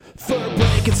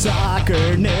breaking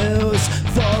soccer news,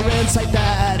 for insight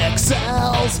that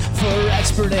excels, for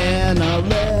expert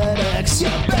analytics. You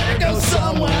better go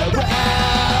somewhere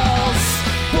else.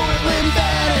 Portland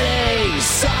Vanity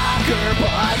Soccer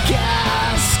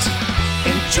Podcast.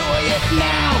 Enjoy it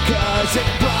now, cause it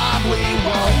probably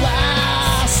won't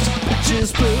last.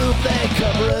 Bitches poop, they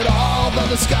cover it all. They'll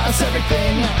discuss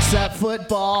everything except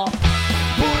football.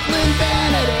 Portland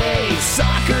Vanity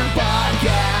Soccer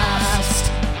Podcast.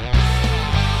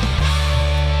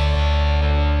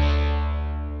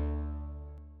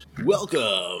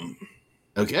 Welcome.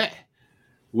 Okay.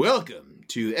 Welcome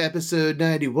to episode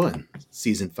 91,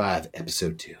 season 5,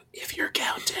 episode 2, if you're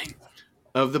counting,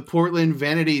 of the Portland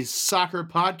Vanity Soccer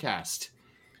Podcast.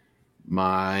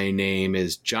 My name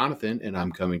is Jonathan, and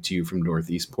I'm coming to you from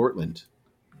Northeast Portland.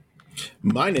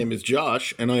 My name is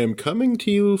Josh, and I am coming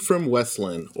to you from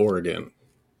Westland, Oregon.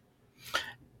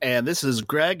 And this is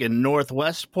Greg in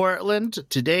Northwest Portland.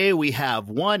 Today we have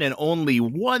one and only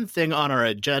one thing on our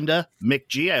agenda. Mick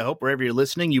G, I hope wherever you're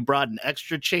listening, you brought an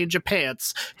extra change of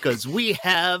pants, because we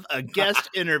have a guest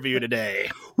interview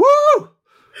today. Woo!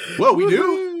 Well, we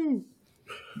do?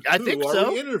 I think so. Who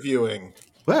are we interviewing?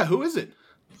 Well, who is it?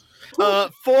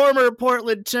 Former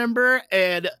Portland Timber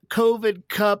and COVID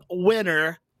Cup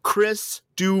winner, Chris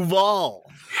DUVALL.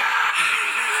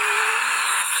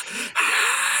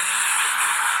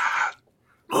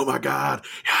 Oh my God.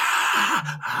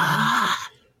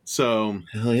 So,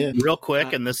 Hell yeah. Real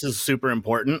quick, and this is super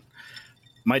important,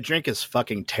 my drink is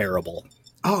fucking terrible.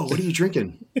 oh, what are you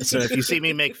drinking? So if you see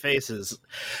me make faces.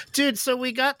 Dude, so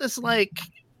we got this like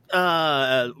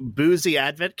boozy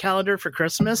advent calendar for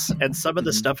Christmas, and some of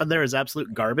the stuff in there is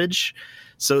absolute garbage.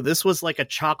 So this was like a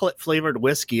chocolate flavored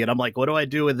whiskey, and I'm like, what do I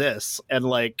do with this? And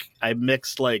like I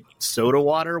mixed like soda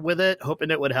water with it,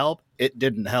 hoping it would help. It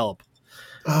didn't help.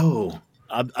 Oh.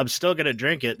 I'm still gonna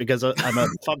drink it because I'm a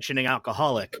functioning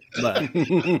alcoholic. But Wait, so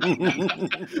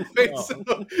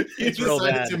you it's real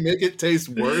decided bad. to make it taste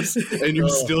worse, and you're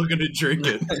still going to drink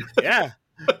it. yeah.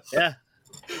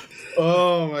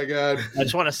 Oh my God. I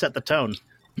just want to set the tone.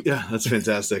 Yeah, that's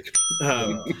fantastic.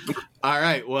 All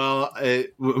right. Well, this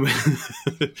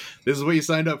is what you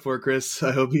signed up for, Chris.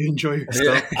 I hope you enjoy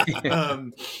yourself.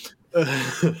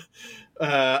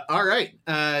 All right.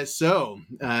 Hey,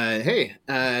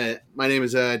 my name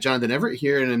is Jonathan Everett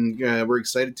here, and we're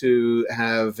excited to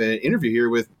have an interview here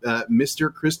with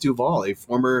Mr. Chris DUVALL, a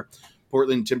former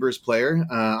Portland Timbers player.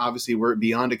 Obviously, we're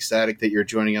beyond ecstatic that you're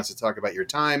joining us to talk about your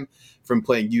time from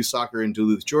playing youth soccer in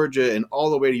Duluth, Georgia, and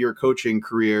all the way to your coaching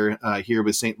career here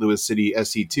with St. Louis City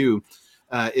s5e2.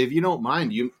 If you don't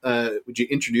mind, would you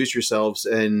introduce yourselves?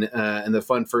 And the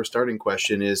fun first starting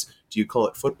question is, do you call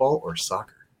it football or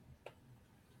soccer?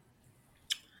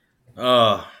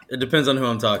 It depends on who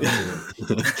I'm talking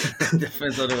to.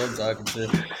 Depends on who I'm talking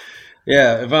to.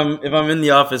 Yeah, if I'm in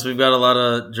the office, we've got a lot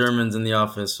of Germans in the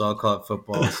office, so I'll call it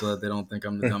football so that they don't think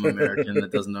I'm the dumb American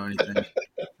that doesn't know anything.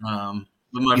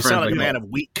 But my You sound like friends a man of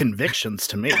weak convictions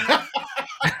to me.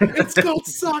 It's called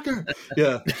soccer.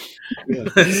 Yeah.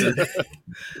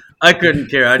 I couldn't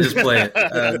care. I just play it.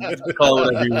 Call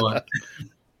it whatever you want.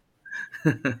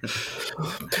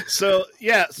 So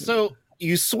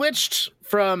you switched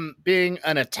from being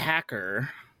an attacker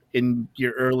in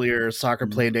your earlier soccer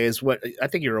play days. I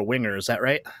think you were a winger. Is that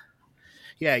right?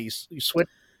 Yeah, you switched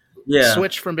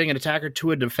from being an attacker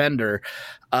to a defender.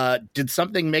 Did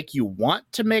something make you want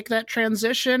to make that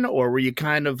transition, or were you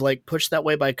kind of like pushed that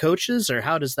way by coaches, or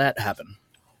how does that happen?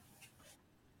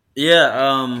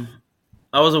 Yeah,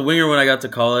 I was a winger when I got to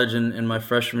college, and in my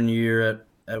freshman year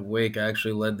at Wake, I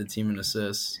actually led the team in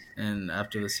assists. And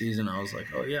after the season, I was like,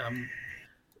 oh yeah,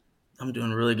 I'm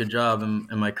doing a really good job. And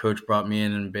my coach brought me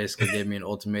in and basically gave me an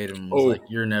ultimatum. Was like,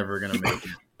 you're never going to make it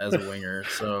as a winger.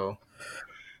 So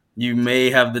you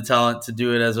may have the talent to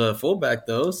do it as a fullback,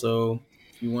 though. So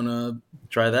if you want to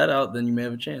try that out, then you may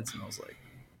have a chance. And I was like,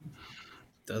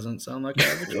 doesn't sound like I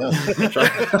have a chance.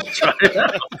 try it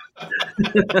out.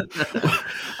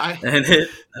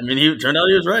 He turned out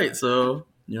he was right. So,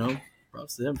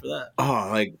 props to him for that. Oh,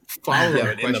 like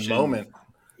follow-up question. In the moment.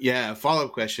 Yeah,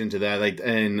 follow-up question to that,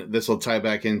 and this will tie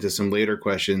back into some later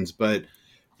questions, but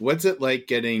what's it like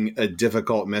getting a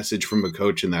difficult message from a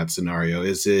coach in that scenario?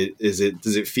 Does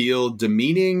it feel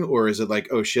demeaning, or is it like,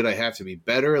 oh shit, I have to be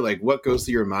better? Like, what goes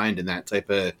through your mind in that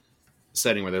type of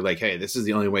setting where they're like, hey, this is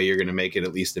the only way you're going to make it,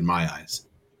 at least in my eyes?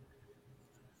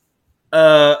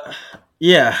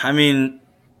 Yeah, I mean,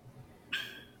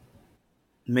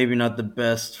 maybe not the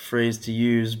best phrase to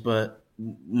use, but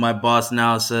my boss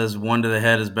now says 1 to the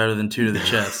head is better than 2 to the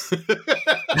chest.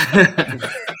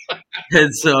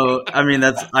 And so, I mean,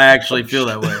 I actually feel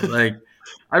that way. Like,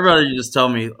 I'd rather you just tell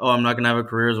me, oh, I'm not going to have a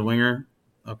career as a winger.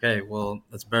 Okay, well,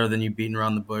 that's better than you beating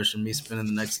around the bush and me spending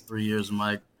the next 3 years of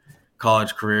my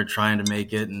college career trying to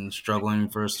make it and struggling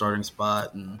for a starting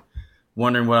spot and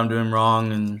wondering what I'm doing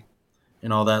wrong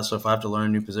and all that. So if I have to learn a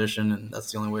new position and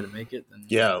that's the only way to make it, then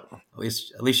Yeah. at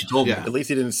least you told me. At least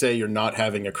he didn't say you're not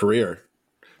having a career.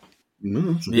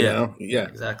 Yeah, Yeah.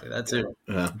 exactly. That's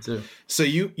it. So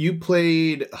you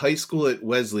played high school at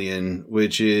Wesleyan,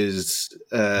 which is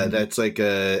that's like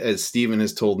as Steven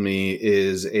has told me,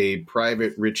 is a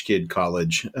private rich kid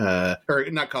college, or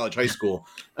not college, high school,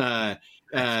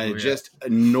 just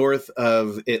north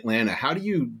of Atlanta. How do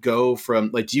you go from,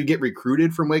 like, do you get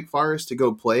recruited from Wake Forest to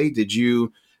go play? Did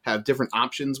you have different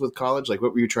options with college? Like,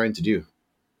 what were you trying to do?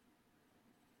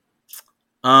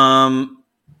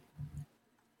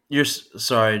 You're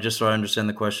sorry, just so I understand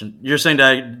the question. You're saying that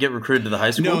I get recruited to the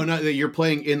high school? No, not that you're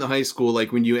playing in the high school.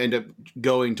 Like when you end up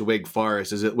going to Wake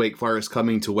Forest, is it Wake Forest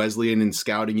coming to Wesleyan and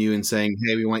scouting you and saying,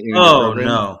 "Hey, we want you in the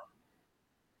program"?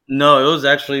 No, it was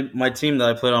actually my team that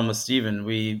I played on with Steven.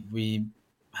 We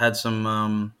had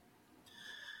some.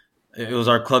 It was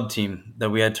our club team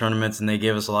that we had tournaments, and they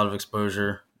gave us a lot of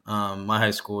exposure. My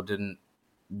high school didn't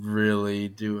really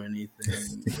do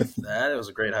anything with that. It was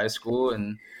a great high school,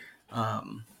 and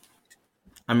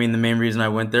I mean, the main reason I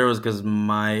went there was because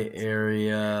my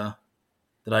area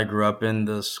that I grew up in,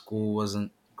 the school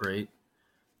wasn't great.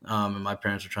 And my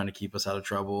parents were trying to keep us out of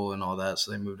trouble and all that. So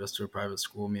they moved us to a private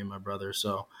school, me and my brother.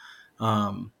 So,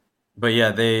 but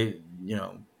yeah,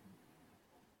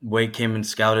 Wake came and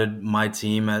scouted my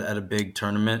team at a big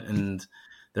tournament. And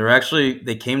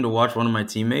they came to watch one of my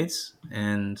teammates.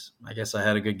 And I guess I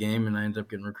had a good game and I ended up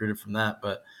getting recruited from that.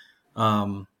 But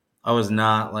I was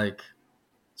not like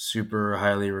super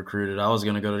highly recruited. I was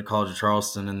going to go to College of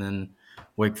Charleston, and then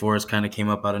Wake Forest kind of came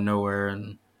up out of nowhere.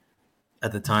 And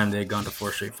at the time, they had gone to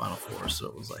 4 straight Final Four, so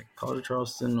it was like College of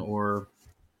Charleston or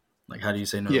like, how do you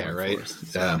say no? Yeah, right.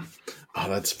 Forest? So, yeah. Oh,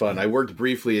 that's fun. I worked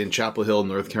briefly in Chapel Hill,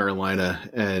 North Carolina,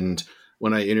 and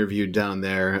when I interviewed down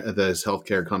there at this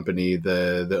healthcare company,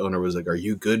 the owner was like, "Are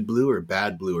you good blue or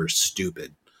bad blue or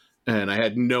stupid?" And I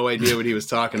had no idea what he was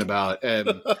talking about.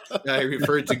 And I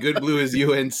referred to good blue as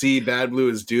UNC, bad blue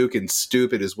as Duke, and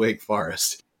stupid as Wake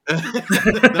Forest.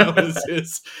 That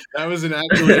was an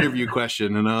actual interview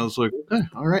question. And I was like,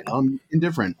 all right, I'm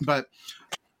indifferent. But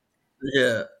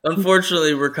yeah,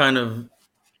 unfortunately, we're kind of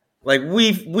like,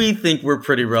 we think we're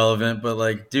pretty relevant, but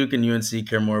like Duke and UNC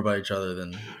care more about each other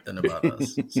than about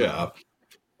us. So. Yeah.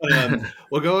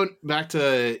 Well, going back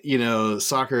to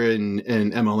soccer and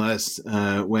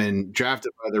MLS, when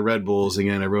drafted by the Red Bulls,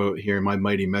 again, I wrote here my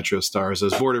mighty Metro Stars. I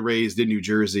was born and raised in New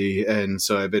Jersey, and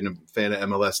so I've been a fan of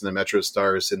MLS and the Metro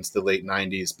Stars since the late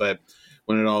 '90s. But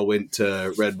when it all went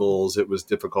to Red Bulls, it was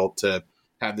difficult to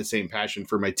have the same passion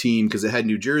for my team because it had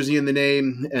New Jersey in the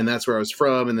name, and that's where I was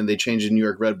from. And then they changed to New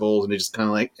York Red Bulls, and it just kind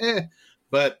of like,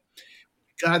 But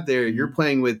got there, you're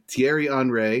playing with Thierry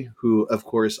Henry, who of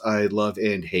course I love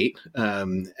and hate,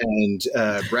 and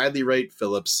Bradley Wright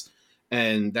Phillips,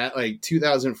 and that like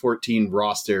 2014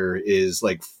 roster is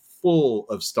like full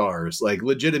of stars, like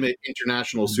legitimate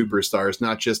international superstars,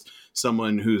 not just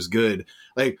someone who's good.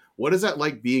 Like, what is that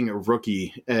like being a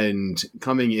rookie and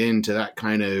coming into that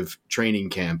kind of training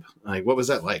camp? Like, what was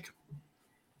that like?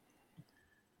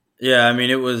 Yeah, I mean,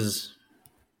 it was,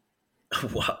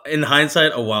 in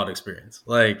hindsight, a wild experience.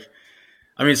 Like,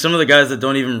 I mean, some of the guys that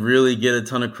don't even really get a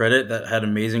ton of credit that had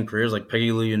amazing careers, like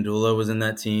Peggy Luyandula was in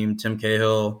that team, Tim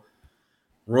Cahill,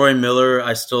 Roy Miller,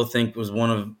 I still think was one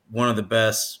of the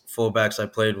best fullbacks I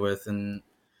played with, and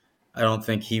I don't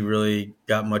think he really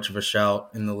got much of a shout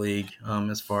in the league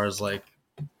as far as like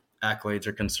accolades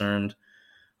are concerned.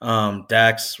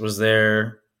 Dax was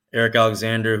there, Eric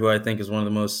Alexander, who I think is one of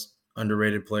the most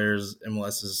underrated players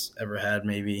MLS has ever had,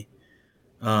 maybe.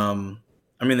 I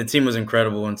mean, the team was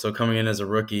incredible, and so coming in as a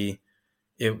rookie,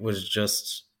 it was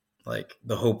just like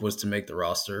the hope was to make the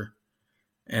roster.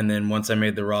 And then once I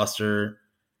made the roster,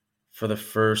 for the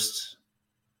first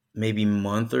maybe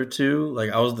month or two, like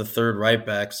I was the third right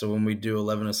back, so when we do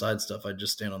 11-a-side stuff, I'd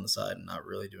just stand on the side and not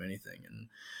really do anything.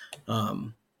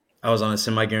 And I was on a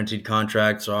semi-guaranteed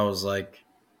contract, so I was like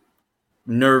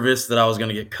nervous that I was going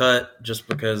to get cut just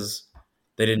because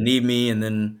they didn't need me. And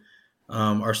then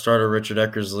our starter, Richard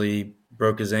Eckersley,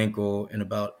 broke his ankle in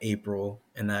about April,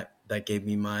 and that gave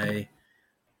me my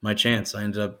chance. I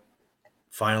ended up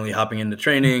finally hopping into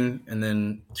training, and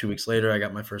then 2 weeks later I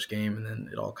got my first game, and then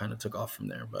it all kind of took off from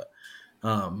there. But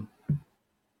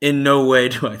in no way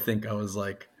do I think I was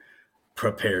like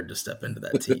prepared to step into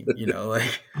that team.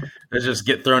 Like, let's just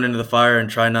get thrown into the fire and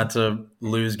try not to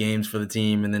lose games for the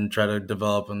team, and then try to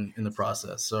develop in the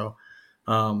process. So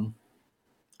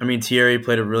I mean, Thierry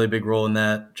played a really big role in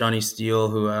that. Johnny Steele,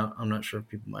 who I'm not sure if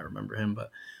people might remember him,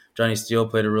 but Johnny Steele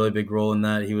played a really big role in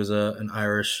that. He was an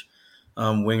Irish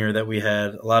winger that we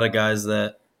had. A lot of guys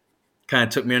that kind of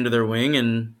took me under their wing,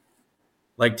 and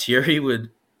like Thierry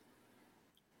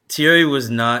was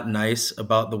not nice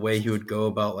about the way he would go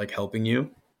about like helping you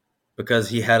because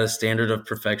he had a standard of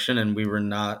perfection, and we were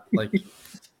not like.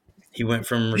 He went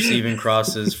from receiving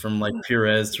crosses from like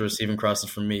Pires to receiving crosses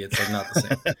from me. It's like not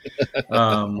the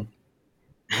same.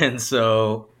 And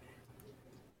so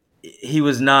he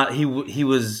was not he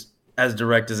was as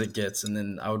direct as it gets, and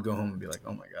then I would go home and be like,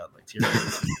 oh my god, like Thierry.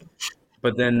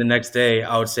 But then the next day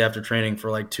I would stay after training for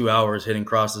like 2 hours hitting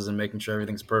crosses and making sure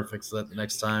everything's perfect so that the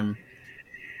next time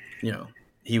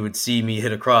he would see me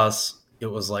hit a cross, it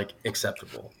was like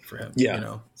acceptable for him.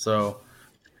 So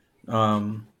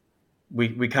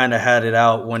we kind of had it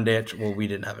out one day we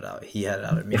didn't have it out, he had it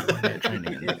out at me one day at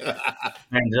training, and I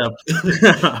ended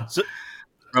up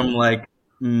from like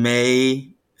May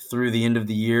through the end of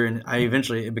the year. And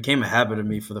it became a habit of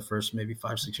me for the first maybe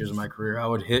 5-6 years of my career. I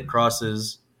would hit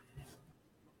crosses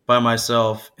by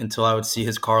myself until I would see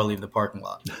his car leave the parking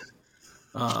lot.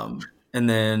 And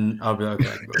then I'll be like,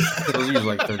 okay, I can go. So it was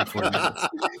usually like 30, 40 minutes.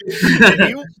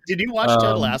 Did you watch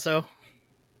Ted Lasso?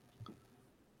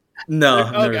 No.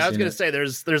 Okay, I was going to say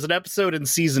there's an episode in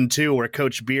season 2 where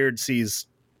Coach Beard sees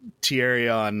Thierry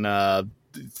on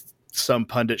some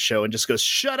pundit show and just goes,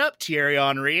 "Shut up, Thierry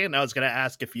Henry." And I was going to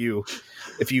ask if you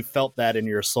felt that in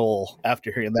your soul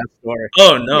after hearing that story.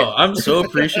 Oh no, yeah. I'm so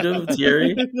appreciative of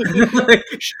Thierry. Like,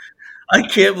 I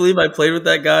can't believe I played with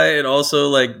that guy, and also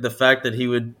like the fact that he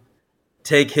would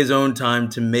take his own time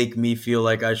to make me feel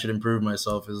like I should improve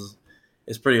myself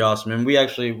is pretty awesome. And we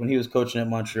actually, when he was coaching at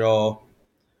Montreal,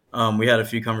 we had a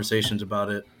few conversations about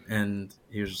it, and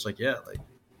he was just like, yeah, like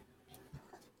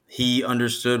he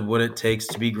understood what it takes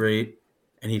to be great,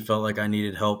 and he felt like I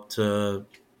needed help to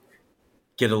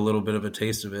get a little bit of a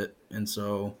taste of it. And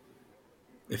so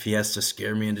if he has to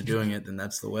scare me into doing it, then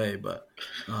that's the way. But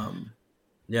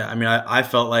yeah, I mean, I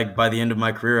felt like by the end of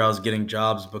my career, I was getting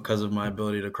jobs because of my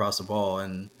ability to cross a ball,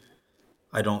 and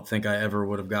I don't think I ever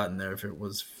would have gotten there if it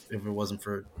wasn't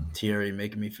for Thierry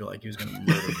making me feel like he was going to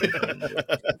murder me.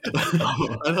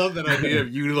 I love that idea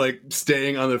of you like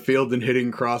staying on the field and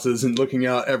hitting crosses and looking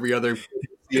out every other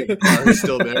car is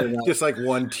still there. Just like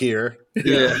one tier.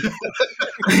 Yeah.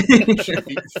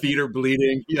 Feet are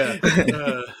bleeding. Yeah.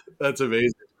 That's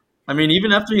amazing. I mean,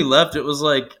 even after he left, it was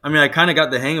like, I mean, I kind of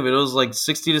got the hang of it. It was like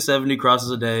 60 to 70 crosses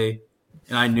a day,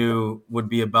 and I knew would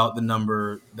be about the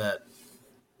number that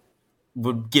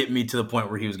would get me to the point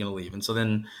where he was going to leave. And so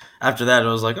then after that,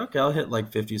 I was like, okay, I'll hit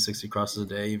like 50, 60 crosses a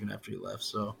day, even after he left.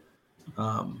 So,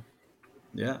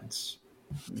 yeah, it's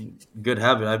good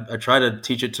habit. I try to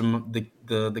teach it to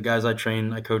the guys I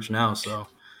coach now. So,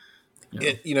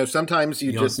 sometimes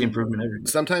you just see improvement every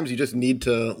day. Sometimes you just need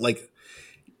to, like,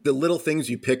 the little things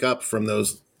you pick up from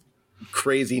those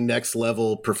crazy next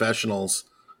level professionals,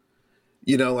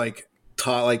 like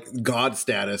God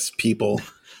status people,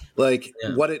 like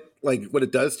what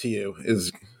it does to you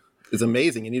is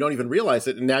amazing, and you don't even realize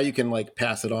it. And now you can like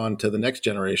pass it on to the next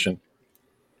generation.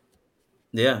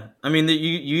 Yeah. I mean,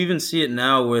 you even see it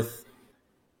now with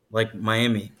like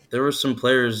Miami. There were some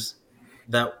players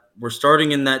that were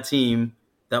starting in that team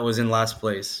that was in last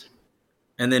place.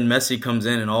 And then Messi comes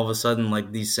in, and all of a sudden,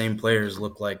 like, these same players all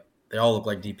look like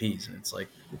DPs. And it's like,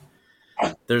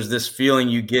 there's this feeling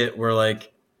you get where,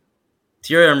 like,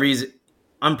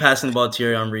 I'm passing the ball to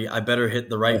Thierry Henry. I better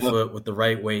hit the right foot with the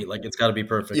right weight. Like, it's got to be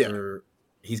perfect, or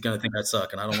he's going to think I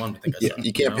suck, and I don't want him to think I suck.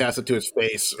 You can't pass it to his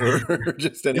face or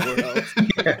just anywhere else.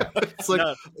 It's like,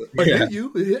 I hit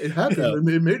you. It happened.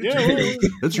 It made it to you.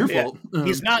 That's your fault.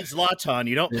 He's not Zlatan.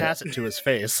 You don't pass it to his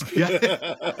face.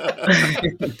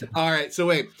 All right. So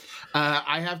wait,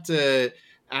 I have to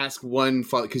ask one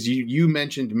follow, because you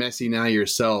mentioned Messi now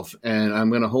yourself, and I'm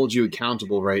going to hold you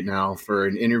accountable right now for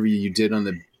an interview you did on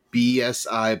the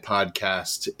BSI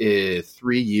podcast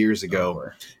 3 years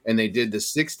ago, and they did the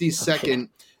 60-second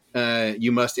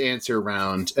you must answer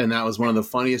round, and that was one of the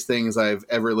funniest things I've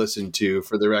ever listened to,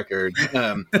 for the record.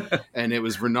 And it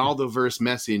was Ronaldo versus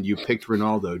Messi, and you picked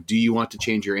Ronaldo. Do you want to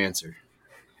change your answer?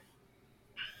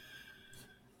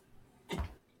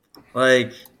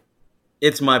 Like,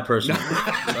 it's my personal.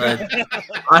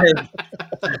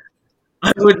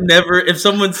 I would never. If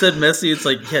someone said Messi, it's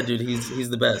like, yeah, dude, he's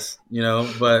the best,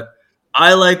 But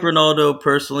I like Ronaldo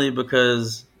personally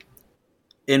because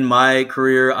in my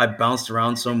career, I bounced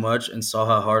around so much and saw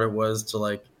how hard it was to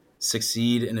like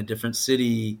succeed in a different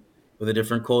city with a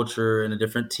different culture and a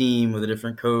different team with a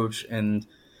different coach and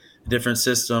a different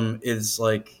system. Is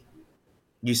like,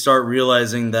 you start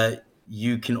realizing that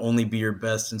you can only be your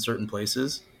best in certain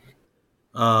places.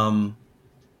 And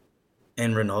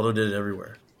Ronaldo did it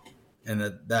everywhere. And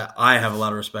that I have a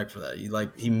lot of respect for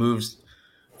that. He moves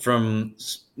from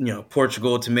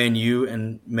Portugal to Man U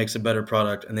and makes a better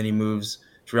product, and then he moves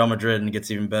to Real Madrid and gets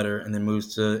even better, and then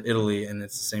moves to Italy and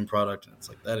it's the same product. And it's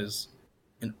like that is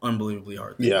an unbelievably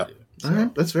hard thing to do. So. All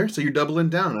right, that's fair. So you're doubling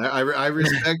down. I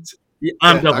respect.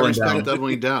 I'm doubling I respect down.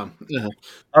 doubling down.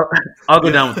 I'll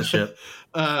go down with the ship.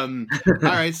 All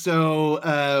right,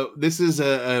 so this is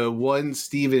a one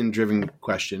Steven driven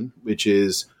question, which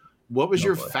is, what was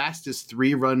your fastest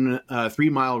 3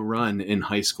 mile run in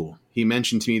high school? He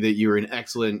mentioned to me that you were an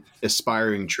excellent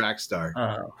aspiring track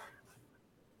star.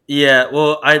 Yeah,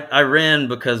 well, I ran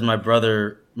because my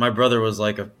brother was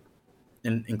like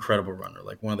an incredible runner,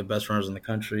 like one of the best runners in the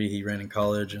country. He ran in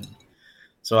college, and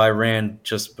so I ran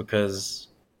just because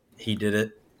he did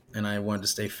it, and I wanted to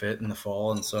stay fit in the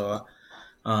fall. And so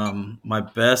my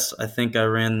best, I think I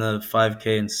ran the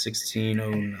 5K in 16:09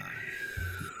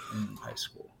 in high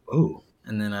school. Oh.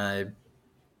 And then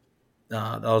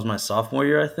that was my sophomore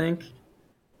year, I think.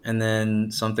 And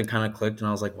then something kind of clicked, and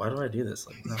I was like, why do I do this?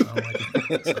 Like, no, I don't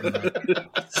like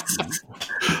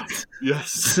it.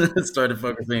 Yes. Started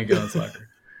focusing again on soccer.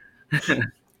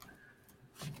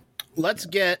 Let's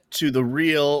get to the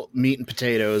real meat and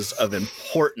potatoes of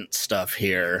important stuff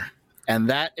here. And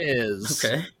that is,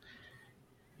 okay,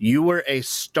 you were a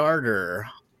starter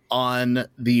on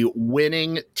the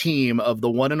winning team of the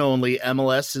one and only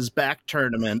MLS is Back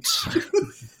tournament,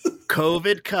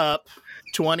 COVID Cup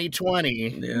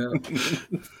 2020,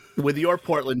 with your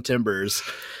Portland Timbers.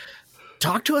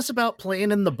 Talk to us about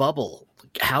playing in the bubble.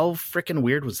 How freaking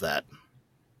weird was that?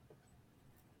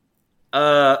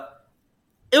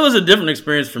 It was a different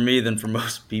experience for me than for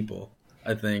most people,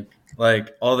 I think.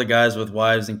 Like, all the guys with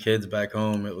wives and kids back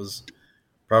home, it was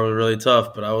probably really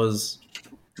tough. But I was,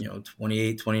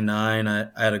 28, 29. I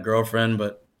had a girlfriend,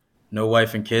 but no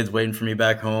wife and kids waiting for me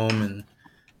back home. And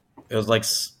it was like,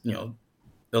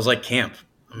 it was like camp.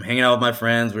 I'm hanging out with my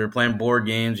friends. We were playing board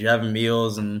games. You're having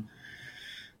meals. And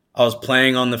I was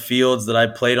playing on the fields that I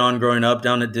played on growing up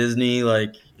down at Disney.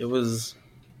 Like,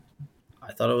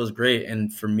 I thought it was great.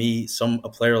 And for me, a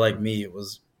player like me, it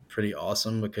was pretty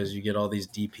awesome because you get all these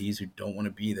DPs who don't want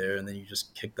to be there, and then you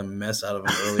just kick the mess out of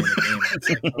them early in the game.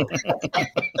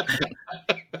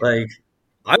 It's like,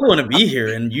 I want to be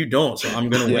here and you don't, so I'm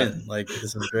going to win. Like,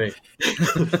 this is great.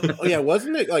 Oh, yeah.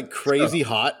 Wasn't it like crazy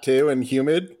hot too and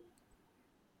humid?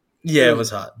 Yeah, it was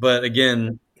hot. But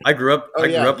again, I grew up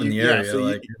in the area.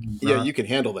 So you can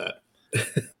handle that.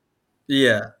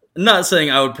 Yeah. I'm not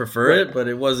saying I would prefer it, but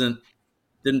it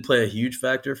didn't play a huge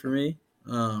factor for me.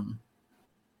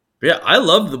 But yeah, I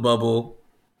loved the bubble,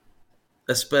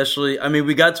 especially. I mean,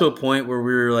 we got to a point where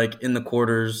we were like in the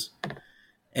quarters,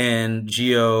 and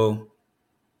Gio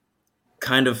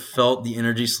kind of felt the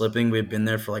energy slipping. We had been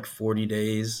there for like 40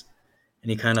 days,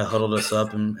 and he kind of huddled us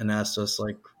up and asked us,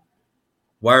 like,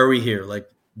 why are we here? Like,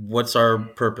 what's our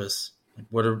purpose? Like,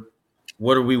 what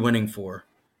are we winning for?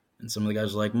 And some of the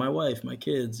guys were like, my wife, my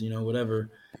kids, whatever.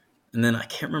 And then I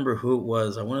can't remember who it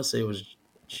was. I want to say it was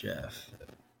Jeff.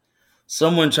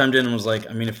 Someone chimed in and was like,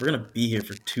 I mean, if we're going to be here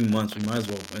for 2 months, we might as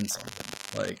well win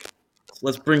something. Like,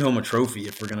 let's bring home a trophy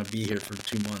if we're going to be here for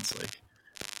 2 months. Like,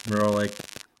 we're all like,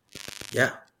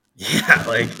 yeah.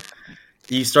 Like,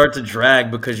 you start to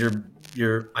drag because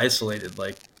you're isolated.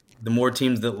 Like, the more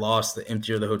teams that lost, the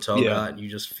emptier the hotel got, and you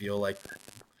just feel like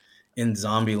in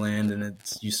zombie land, and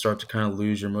you start to kind of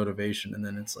lose your motivation. And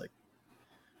then it's like,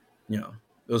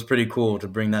 it was pretty cool to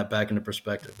bring that back into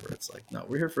perspective, where it's like, no,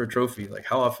 we're here for a trophy. Like,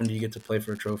 how often do you get to play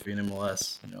for a trophy in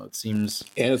MLS? It seems,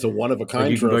 and it's a one of a kind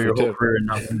like you can trophy go your whole too. career and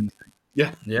not win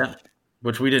anything. Yeah,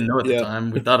 which we didn't know at the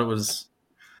time. We thought it was,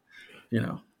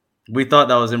 we thought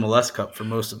that was MLS Cup for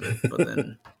most of it, but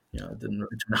then it didn't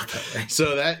really turn out that way.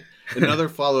 So another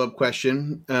follow-up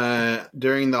question,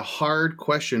 during the hard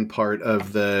question part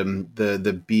of the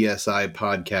BSI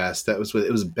podcast, it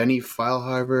was Benny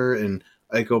Feilhaber and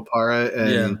Ike Opara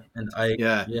and Ike.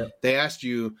 Yeah. They asked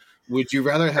you, would you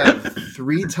rather have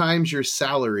 3 times your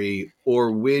salary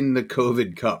or win the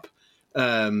COVID Cup?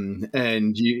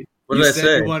 And you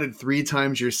said you wanted 3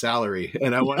 times your salary,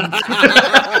 and I wanted.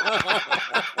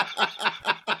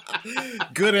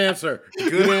 Good answer.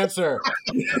 Good answer.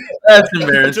 That's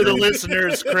embarrassing. To the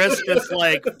listeners, Chris just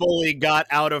like fully got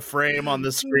out of frame on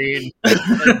the screen.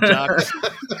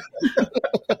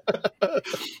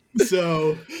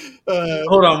 So,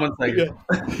 hold on 1 second.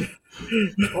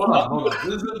 Hold on.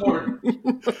 This is important.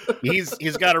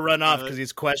 He's got to run off because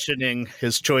he's questioning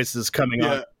his choices coming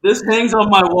on. This hangs on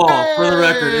my wall, for the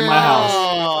record, in my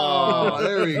house. Oh,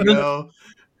 there we go.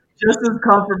 Just as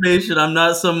confirmation, I'm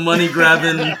not some money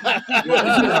grabbing.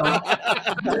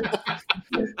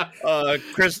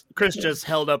 Chris just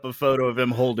held up a photo of him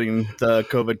holding the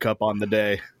COVID cup on the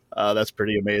day. That's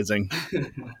pretty amazing.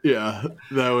 Yeah,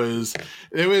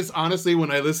 it was honestly,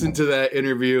 when I listened to that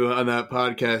interview on that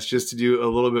podcast just to do a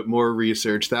little bit more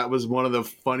research, that was one of the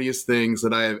funniest things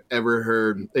that I have ever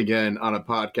heard again on a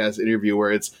podcast interview,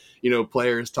 where it's,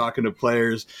 players talking to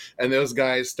players, and those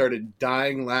guys started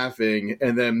dying laughing,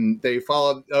 and then they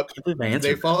followed up.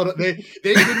 They followed up. They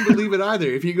didn't believe it either.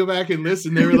 If you go back and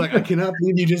listen, they were like, "I cannot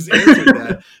believe you just answered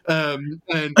that."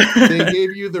 And they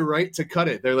gave you the right to cut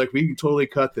it. They're like, "We can totally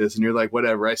cut this," and you're like,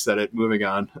 "Whatever, I said it. Moving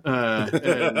on."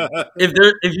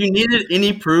 If you needed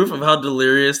any proof of how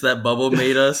delirious that bubble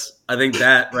made us, I think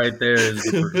that right there is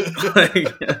the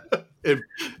proof.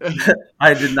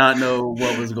 I did not know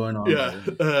what was going on. Yeah,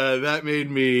 that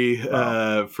made me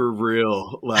for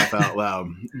real laugh out loud.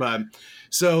 But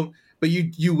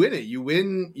you win it. You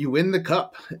win the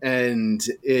cup, and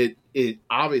it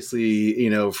obviously,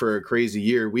 for a crazy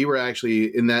year. We were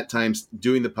actually in that time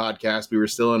doing the podcast. We were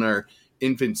still in our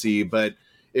infancy, but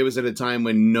it was at a time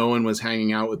when no one was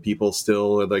hanging out with people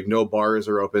still. Like, no bars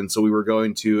are open, so we were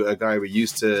going to a guy who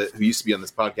used to be on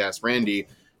this podcast, Randy,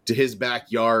 to his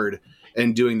backyard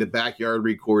and doing the backyard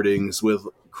recordings with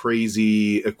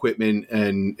crazy equipment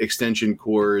and extension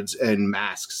cords and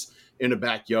masks in a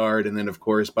backyard. And then, of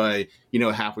course, by,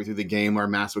 halfway through the game, our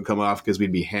masks would come off because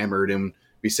we'd be hammered, and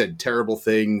we said terrible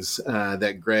things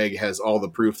that Greg has all the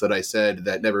proof that I said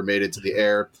that never made it to the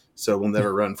air. So we'll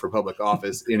never run for public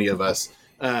office, any of us.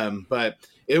 But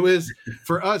it was,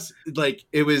 for us, like,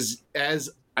 it was as,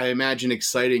 I imagine,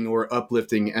 exciting or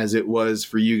uplifting as it was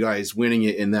for you guys winning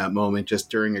it in that moment, just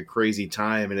during a crazy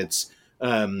time. And it's,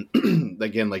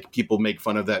 again, like, people make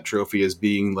fun of that trophy as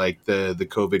being like the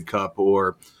COVID Cup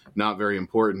or not very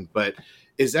important. But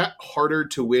is that harder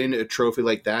to win a trophy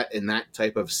like that in that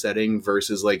type of setting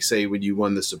versus, like, say, when you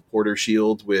won the Supporter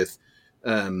Shield with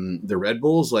the Red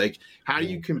Bulls? Like, how do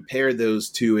you compare those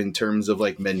two in terms of,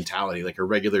 like, mentality, like a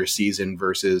regular season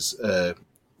versus a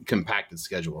compacted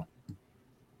schedule?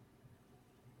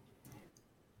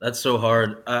 That's so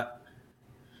hard.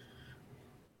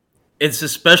 It's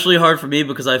especially hard for me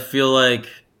because I feel like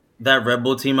that Red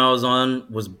Bull team I was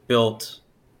on was built,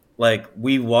 like,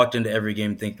 we walked into every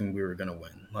game thinking we were going to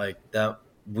win. Like, that,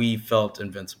 we felt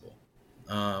invincible.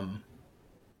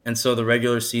 And so the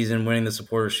regular season, winning the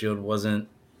Supporter Shield wasn't,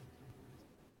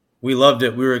 we loved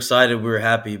it. We were excited. We were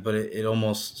happy, but it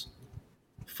almost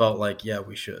felt like, yeah,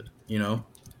 we should,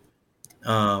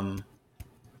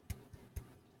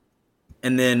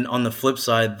 And then on the flip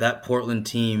side, that Portland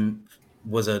team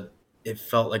it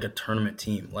felt like a tournament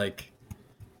team. Like,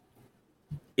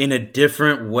 in a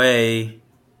different way,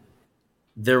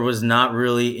 there was not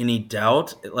really any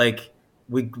doubt. Like,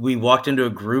 we walked into a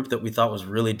group that we thought was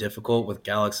really difficult with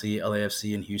Galaxy,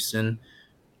 LAFC, and Houston.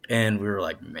 And we were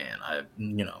like, man,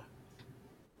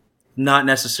 not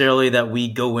necessarily that we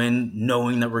go in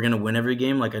knowing that we're going to win every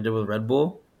game like I did with Red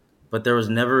Bull, but there was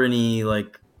never any,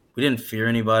 like, we didn't fear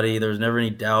anybody. There was never any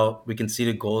doubt. We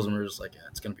conceded goals, and we were just like, yeah,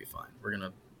 it's going to be fine. We're going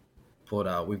to pull it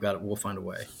out. We've got it. We'll find a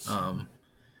way.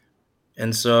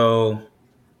 And so,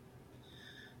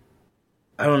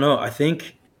 I don't know. I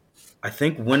think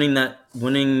winning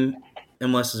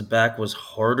MLS's back was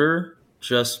harder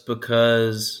just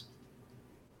because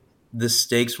the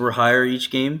stakes were higher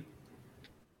each game.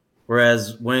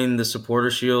 Whereas winning the Supporter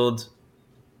Shield,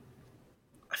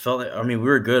 I felt like, we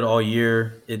were good all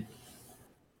year.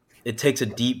 It takes a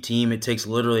deep team. It takes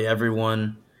literally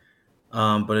everyone.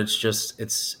 But it's just,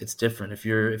 it's different. If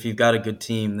you've got a good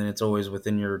team, then it's always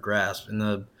within your grasp. And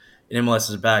in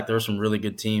MLS's back, there were some really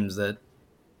good teams that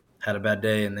had a bad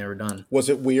day and they were done. Was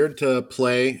it weird to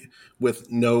play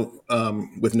with no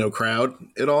crowd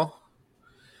at all?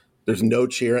 There's no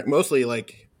cheering. Mostly,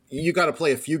 like, you got to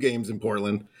play a few games in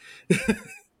Portland. It's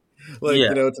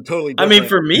a totally different.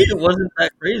 For me, it wasn't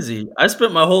that crazy. I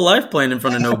spent my whole life playing in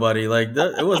front of nobody. Like,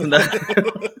 it wasn't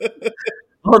that.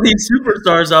 All these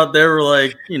superstars out there were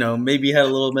like, maybe had a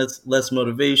little less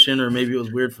motivation, or maybe it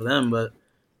was weird for them. But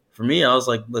for me, I was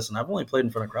like, listen, I've only played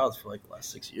in front of crowds for like the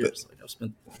last 6 years. Like, I've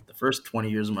spent the first 20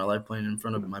 years of my life playing in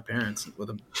front of my parents with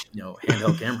a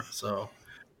handheld camera. So.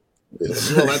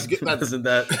 Well, that's good. Isn't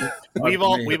that we've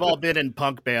all been in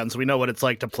punk bands. We know what it's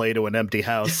like to play to an empty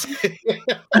house.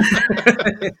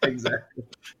 Exactly.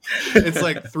 It's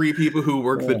like 3 people who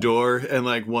work the door and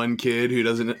like one kid who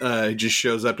doesn't just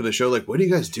shows up to the show. Like, what are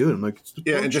you guys doing? I'm like,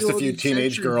 yeah, and just a few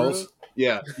teenage girls. Bro.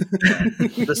 Yeah,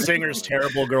 the singer's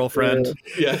terrible girlfriend.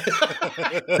 Yeah.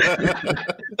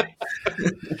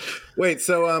 Wait,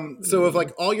 so of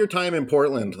like all your time in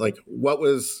Portland, like what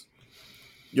was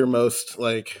your most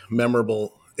like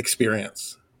memorable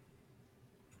experience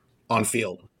on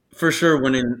field? For sure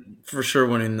winning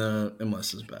the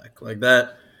MLS's back. Like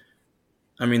that,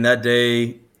 I mean, that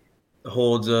day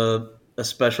holds a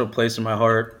special place in my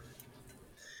heart.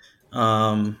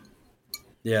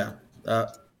 Yeah.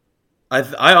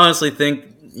 I honestly think,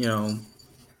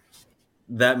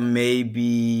 that may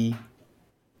be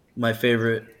my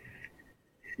favorite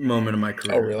moment of my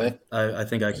career. Oh, really? I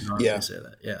think I can honestly Yeah. say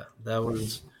that. Yeah. That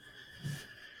was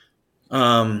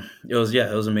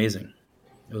it was amazing.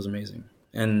 It was amazing.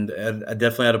 And I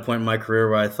definitely had a point in my career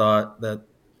where I thought that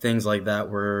things like that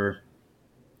were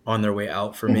on their way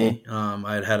out for me.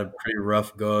 I had a pretty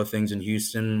rough go of things in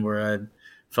Houston where I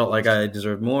felt like I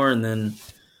deserved more. And then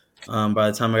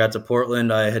by the time I got to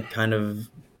Portland, I had kind of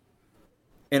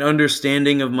an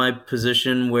understanding of my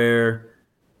position where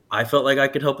I felt like I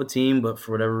could help a team, but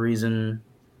for whatever reason,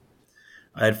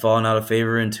 I had fallen out of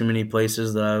favor in too many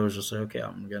places that I was just like, okay,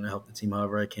 I'm going to help the team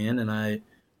however I can. And I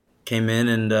came in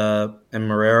and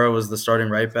Morera was the starting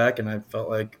right back, and I felt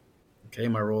like, okay,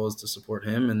 my role is to support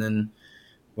him. And then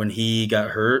when he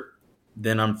got hurt,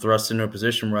 then I'm thrust into a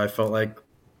position where I felt like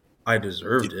I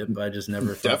deserved it, but I just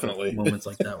never thought Definitely. that moments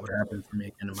like that would happen for me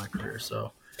again in my career.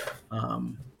 So,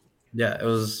 yeah, that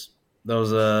was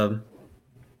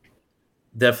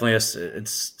definitely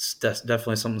it's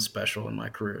definitely something special in my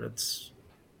career.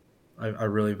 I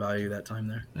really value that time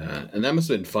there. And that must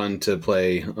have been fun to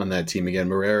play on that team again.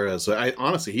 Morera. So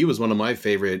honestly, he was one of my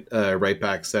favorite right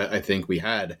backs that I think we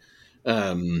had.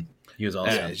 He was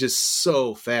awesome. It's just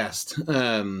so fast.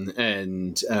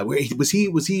 And was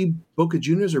he Boca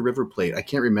Juniors or River Plate? I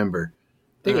can't remember.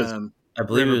 I think it was I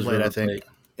believe it was Plate, River I think. Plate.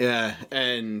 Yeah,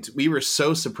 and we were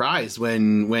so surprised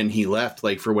when he left,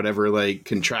 like for whatever like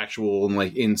contractual and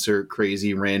like insert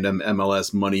crazy random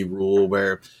MLS money rule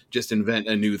where just invent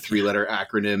a new 3-letter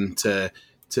acronym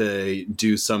to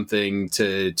do something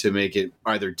to make it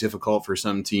either difficult for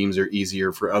some teams or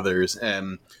easier for others.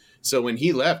 And so when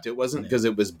he left, it wasn't because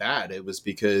it was bad; it was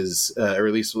because, or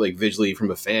at least like visually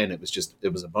from a fan, it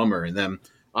was a bummer. And then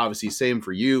obviously same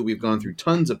for you. We've gone through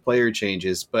tons of player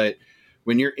changes, but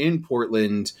when you're in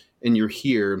Portland and you're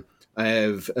here, I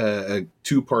have a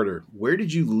two-parter. Where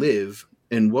did you live,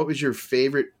 and what was your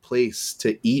favorite place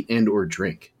to eat and or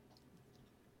drink?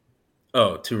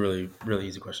 Oh, two really, really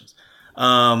easy questions.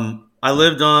 I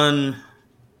lived on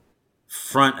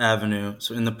Front Avenue,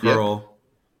 so in the Pearl. Yep.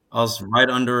 I was right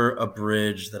under a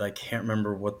bridge that I can't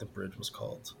remember what the bridge was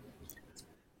called.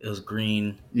 It was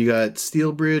green. You got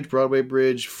Steel Bridge, Broadway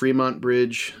Bridge, Fremont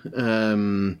Bridge.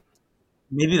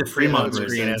 Maybe the Fremont Bridge.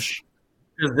 Greenish.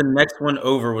 Because the next one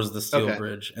over was the Steel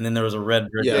Bridge, and then there was a red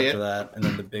bridge after that, and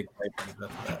then the big white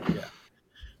bridge after that.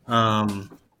 Yeah.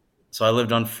 So I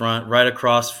lived on Front, right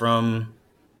across from.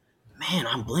 Man,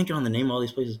 I'm blanking on the name of all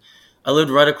these places. I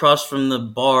lived right across from the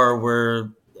bar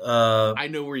where. I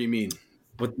know where you mean.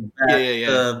 With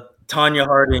the Tanya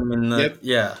Harding and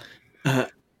the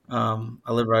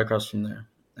I lived right across from there,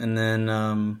 and then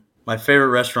my favorite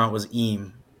restaurant was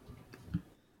Eem.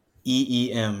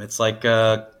 EEM. It's like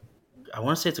I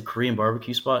want to say it's a Korean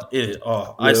barbecue spot. It is.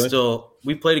 Oh, really?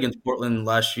 We played against Portland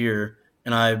last year,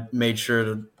 and I made sure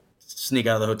to sneak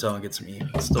out of the hotel and get some Eem.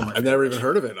 It's still my I've never even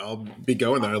heard of it. I'll be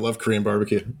going there. I love Korean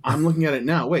barbecue. I'm looking at it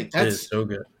now. Wait, it is so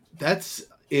good. That's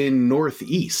in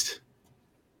Northeast.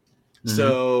 Mm-hmm.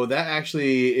 So that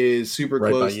actually is super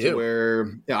close to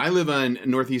where I live on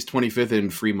Northeast 25th in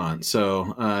Fremont.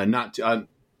 So not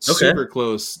super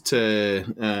close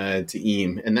to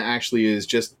Eam, and that actually is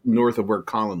just north of where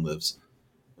Colin lives.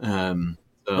 Yeah.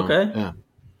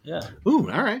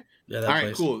 Ooh, all right. Yeah, all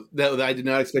right, cool. I did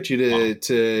not expect you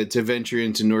to venture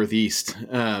into Northeast.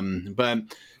 But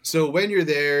so when you're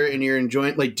there and you're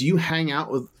enjoying, like, do you hang out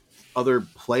with other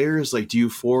players? Like, do you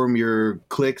form your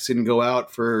cliques and go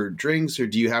out for drinks, or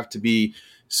do you have to be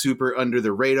super under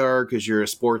the radar because you're a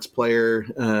sports player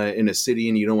in a city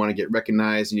and you don't want to get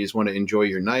recognized and you just want to enjoy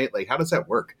your night? Like, how does that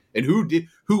work? And who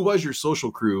was your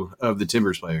social crew of the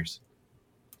Timbers players?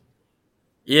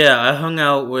 Yeah, I hung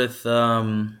out with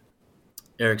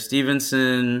Eric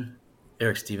Stevenson.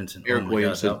 Eric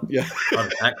Williamson.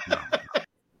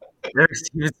 Eric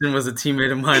Stevenson was a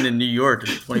teammate of mine in New York in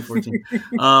 2014.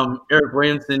 Eric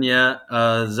Williamson,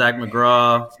 Zach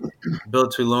McGraw, Bill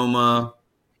Tuloma,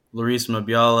 Luis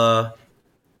Mabiala,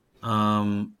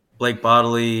 Blake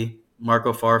Bodley,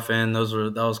 Marco Farfan.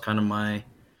 That was kind of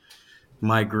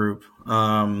my group.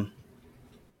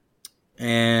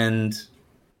 And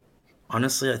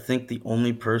honestly, I think the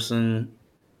only person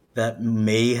that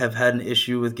may have had an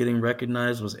issue with getting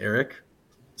recognized was Eric.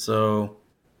 So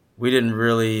we didn't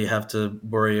really have to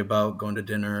worry about going to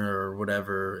dinner or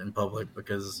whatever in public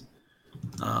because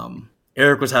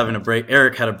Eric was having a break.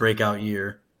 Eric had a breakout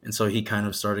year, and so he kind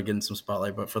of started getting some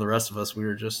spotlight. But for the rest of us, we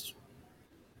were just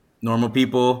normal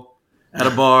people at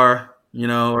a bar,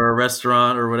 or a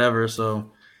restaurant or whatever.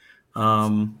 So,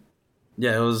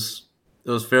 yeah, it was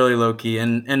fairly low key,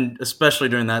 and especially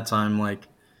during that time, like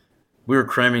we were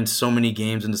cramming so many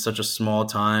games into such a small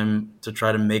time to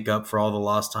try to make up for all the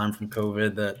lost time from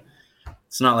COVID that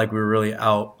it's not like we were really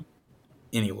out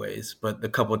anyways. But the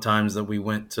couple of times that we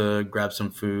went to grab some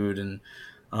food and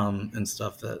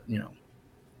stuff, that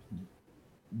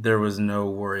there was no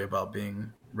worry about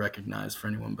being recognized for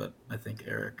anyone but I think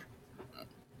Eric.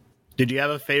 Did you have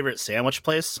a favorite sandwich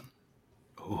place?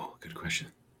 Oh, good question.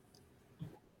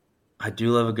 I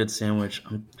do love a good sandwich.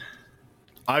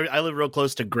 I live real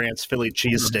close to Grant's Philly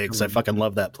cheesesteaks. I fucking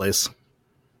love that place.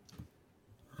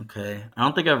 Okay. I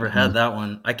don't think I ever had that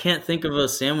one. I can't think of a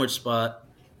sandwich spot.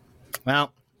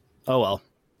 Well, oh well.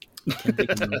 All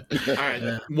right.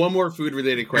 Yeah. One more food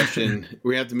related question.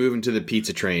 We have to move into the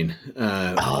pizza train.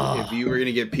 If you were going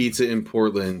to get pizza in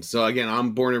Portland. So again,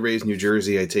 I'm born and raised in New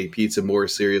Jersey. I take pizza more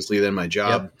seriously than my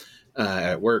job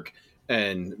at work.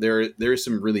 And there is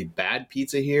some really bad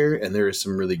pizza here, and there is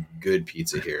some really good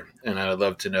pizza here. And I would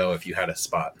love to know if you had a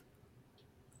spot.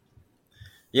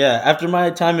 Yeah, after my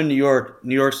time in New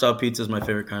York style pizza is my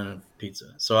favorite kind of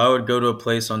pizza. So I would go to a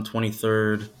place on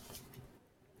 23rd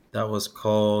that was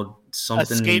called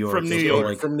something Escape New York. from New York.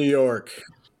 Like, from New York.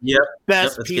 Yep.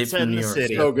 Best Escape pizza from in New the York.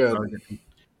 city. So good.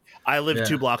 I live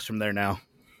 2 blocks from there now.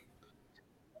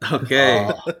 Okay.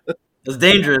 It's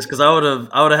dangerous because I would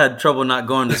have had trouble not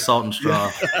going to Salt and Straw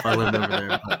if I lived over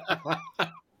there.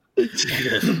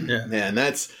 Yeah. Man,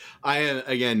 I am,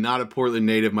 again, not a Portland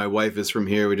native. My wife is from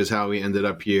here, which is how we ended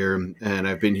up here. And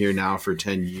I've been here now for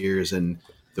 10 years. And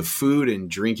the food and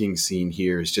drinking scene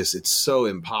here is it's so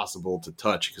impossible to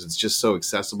touch because it's just so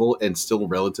accessible and still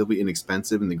relatively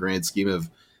inexpensive in the grand scheme of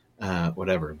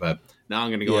whatever. But now I'm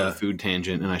going to go on a food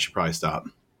tangent and I should probably stop.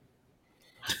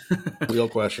 Real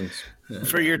questions.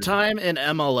 For your time in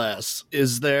MLS,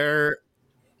 is there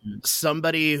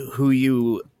somebody who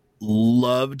you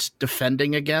loved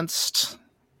defending against?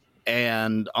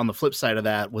 And on the flip side of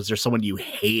that, was there someone you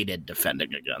hated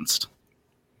defending against?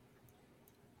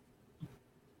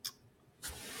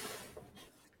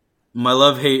 My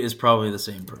love-hate is probably the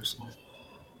same person.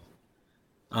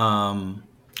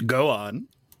 Go on.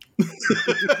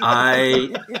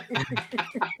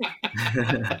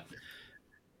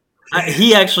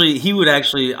 He would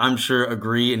actually, I'm sure,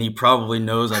 agree, and he probably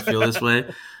knows I feel this way.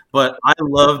 But I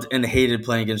loved and hated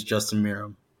playing against Justin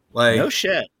Meram. Like, no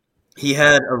shit. He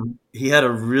had a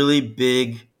really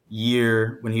big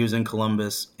year when he was in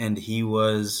Columbus, and he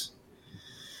was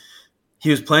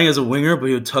playing as a winger, but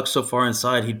he would tuck so far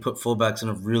inside, he'd put fullbacks in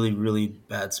a really, really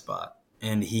bad spot.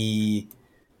 And he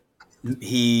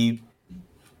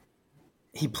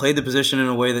played the position in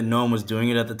a way that no one was doing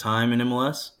it at the time in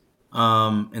MLS.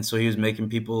 And so he was making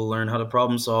people learn how to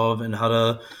problem solve and how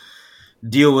to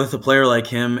deal with a player like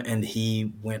him, and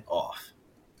he went off.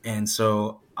 And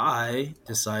so I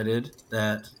decided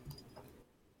that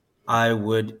I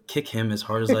would kick him as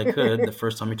hard as I could the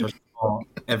first time he touched the ball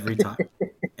every time.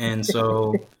 And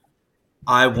so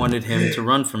I wanted him to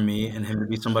run from me and him to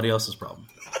be somebody else's problem.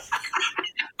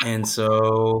 And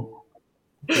so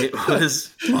it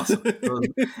was awesome.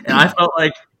 And I felt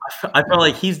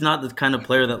like he's not the kind of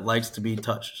player that likes to be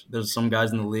touched. There's some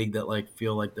guys in the league that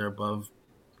feel like they're above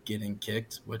getting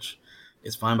kicked, which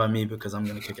is fine by me because I'm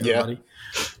going to kick everybody.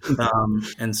 Yeah.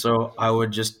 And so I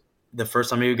would the first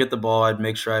time he would get the ball, I'd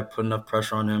make sure I put enough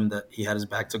pressure on him that he had his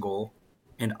back to goal,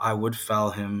 and I would foul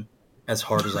him as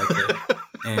hard as I could.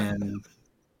 And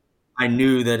I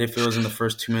knew that if it was in the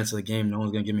first 2 minutes of the game, no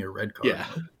one's going to give me a red card. Yeah.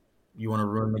 You want to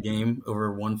ruin the game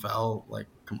over one foul? Like,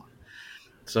 come on.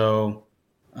 So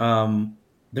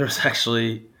there's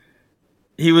actually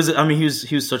he was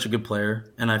such a good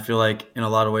player, and I feel like in a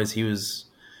lot of ways he was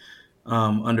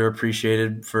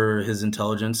underappreciated for his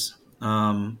intelligence.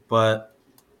 But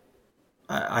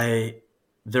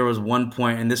there was one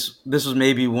point, and this was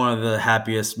maybe one of the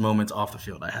happiest moments off the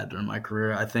field I had during my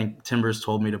career. I think Timbers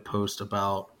told me to post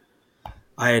about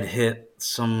I had hit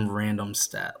some random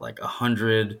stat, like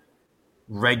 100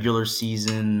 regular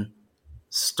season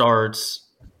starts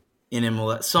in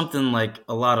MLS, something like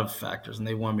a lot of factors, and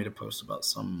they wanted me to post about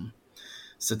some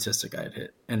statistic I had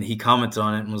hit. And he commented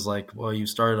on it and was like, well, you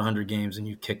started 100 games and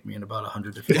you kicked me in about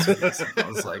 100 different cities. And I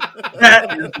was like,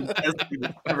 that is the best thing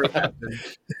that's ever happened.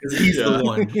 He's the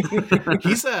one.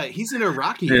 He's an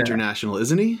Iraqi international,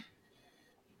 isn't he?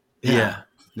 Yeah.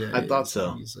 Yeah, I thought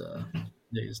so. He's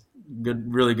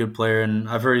good, really good player, and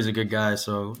I've heard he's a good guy.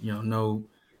 So no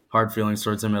hard feelings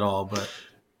towards him at all. But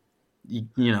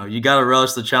you got to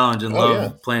relish the challenge and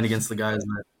love playing against the guys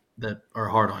that are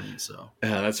hard on you. So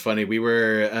that's funny. We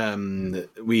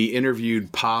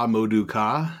interviewed Pa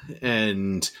Moduka,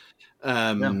 and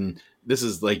this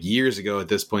is like years ago at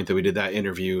this point that we did that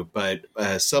interview. But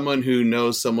someone who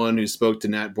knows someone who spoke to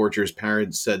Nat Borcher's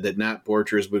parents said that Nat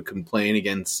Borchers would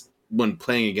complain when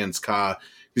playing against Ka,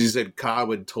 because he said Ka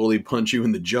would totally punch you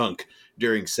in the junk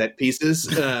during set pieces.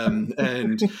 Like,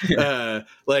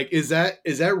 is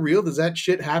that real? Does that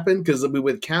shit happen? Because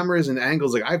with cameras and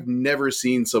angles, like I've never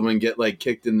seen someone get like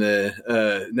kicked in the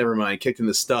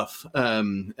stuff.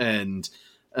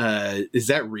 Is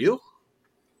that real?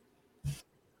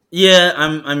 yeah,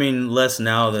 I mean less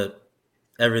now that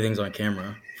everything's on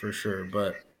camera for sure,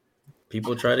 but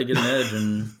people try to get an edge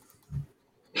and.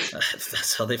 If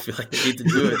that's how they feel like they need to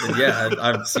do it, then yeah,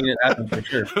 I've seen it happen for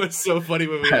sure. It was so funny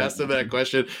when we asked him that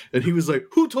question, and he was like,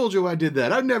 "Who told you I did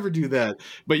that? I'd never do that."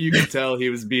 But you could tell he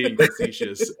was being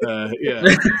facetious. That's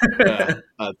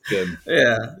good.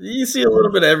 Yeah, you see a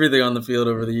little bit of everything on the field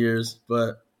over the years,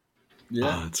 but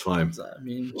yeah, that's fine. I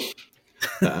mean,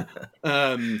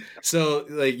 so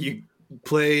like you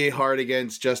play hard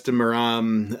against Justin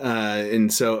Moram,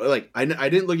 and so like I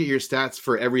didn't look at your stats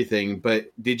for everything,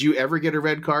 but did you ever get a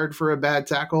red card for a bad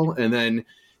tackle? And then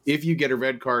if you get a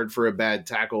red card for a bad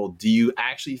tackle, do you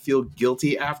actually feel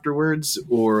guilty afterwards,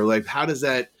 or like how does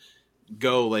that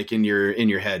go like in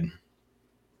your head?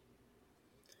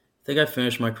 I think I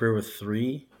finished my career with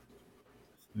 3,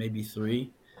 maybe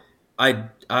 3. I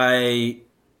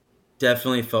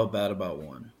definitely felt bad about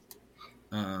one.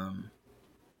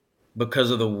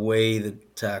 Because of the way the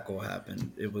tackle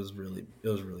happened, it was really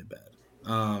bad.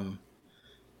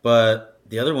 But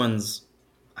the other ones,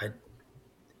 I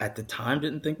at the time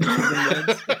didn't think they should have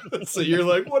been reds. So you're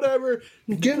like, whatever,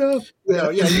 get up.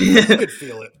 You could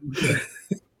feel it.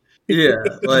 Yeah,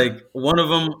 like one of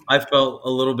them, I felt a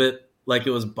little bit like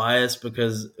it was biased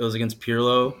because it was against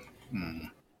Pirlo.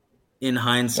 In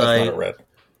hindsight, that's not a red.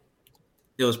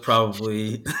 It was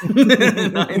probably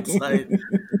in hindsight.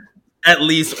 At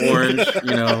least orange,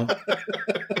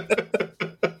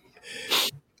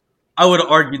 I would have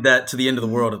argued that to the end of the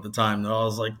world at the time. Though I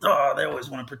was like, "Oh, they always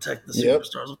want to protect the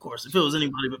superstars." Of course, if it was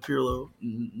anybody but Pirlo,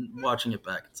 watching it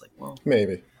back, it's like, well,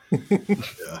 maybe,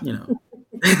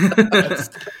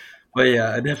 But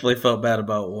yeah, I definitely felt bad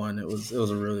about one. It was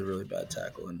a really, really bad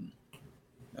tackle, and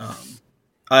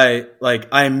I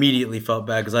immediately felt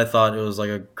bad because I thought it was like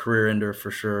a career ender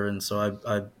for sure, and so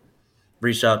I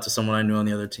reached out to someone I knew on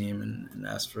the other team and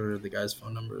asked for the guy's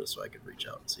phone number so I could reach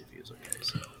out and see if he was okay.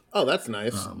 So, oh, that's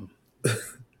nice.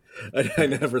 I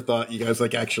never thought you guys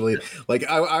like actually like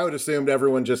I would assumed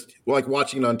everyone just like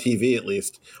watching it on TV at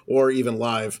least or even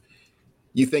live.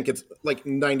 You think it's like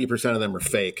 90% of them are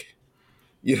fake.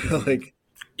 Like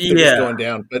they're just going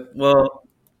down. But well,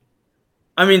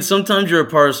 I mean, sometimes you're a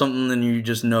part of something and you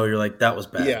just know you're like that was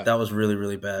bad. Yeah. That was really,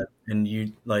 really bad, and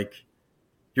you like.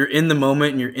 You're in the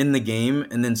moment and you're in the game,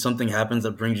 and then something happens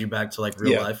that brings you back to like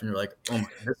real life, and you're like, "Oh my,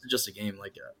 this is just a game."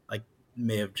 Like I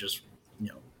may have just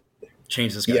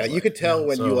changed this guy's life. You could tell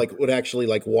when you like would actually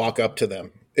like walk up to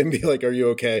them and be like, "Are you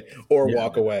okay?" or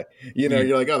walk away.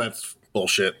 You're like, "Oh, that's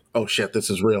bullshit. Oh shit, this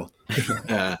is real."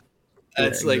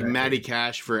 That's like Matty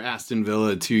Cash for Aston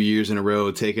Villa 2 years in a row,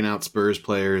 taking out Spurs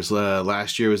players.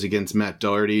 Last year was against Matt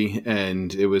Doherty,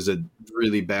 and it was a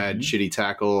really bad, shitty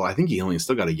tackle. I think he only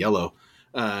still got a yellow.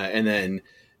 And then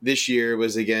this year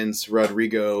was against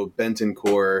Rodrigo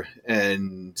Bentancur,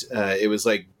 and it was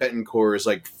like Bentancur's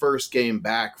like first game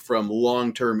back from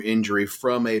long-term injury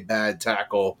from a bad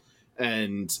tackle,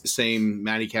 and same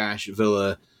Matty Cash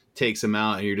Villa takes him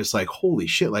out, and you're just like, holy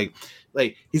shit, like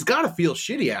he's got to feel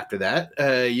shitty after that.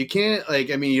 You can't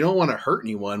you don't want to hurt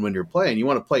anyone when you're playing. You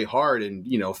want to play hard and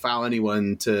foul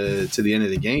anyone to the end of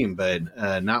the game,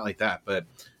 but not like that. But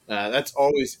that's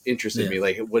always interested me.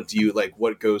 Like, what do you like?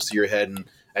 What goes to your head? And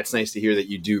that's nice to hear that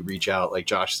you do reach out, like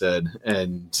Josh said,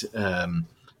 and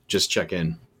just check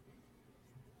in.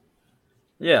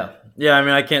 Yeah. I mean,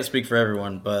 I can't speak for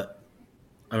everyone, but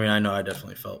I mean, I know I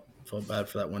definitely felt bad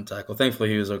for that one tackle.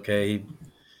 Thankfully, he was okay.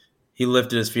 He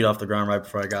lifted his feet off the ground right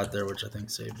before I got there, which I think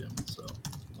saved him. So,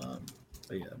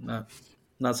 but yeah,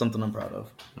 not something I'm proud of.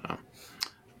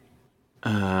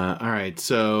 All right,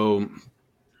 so.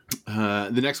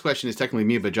 The next question is technically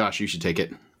me, but Josh, you should take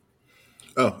it.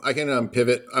 Oh, I can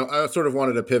pivot. I sort of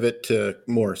wanted to pivot to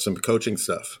some coaching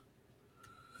stuff.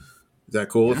 Is that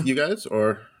cool with you guys?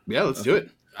 Or yeah, let's do it.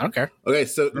 I don't care. Okay,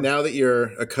 so now that you're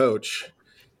a coach,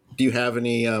 Do you have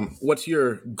any? What's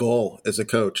your goal as a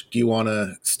coach? Do you want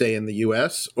to stay in the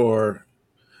U.S. or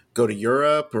go to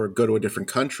Europe or go to a different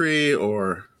country,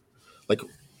 or like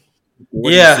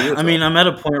where do you see Yeah, I mean, yourself? I'm at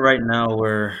a point right now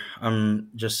where I'm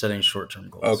just setting short-term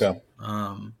goals. Okay.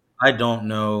 I don't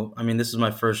know. I mean, this is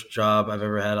my first job I've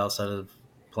ever had outside of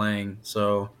playing,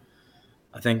 so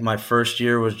I think my first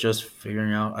year was just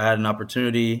figuring out. I had an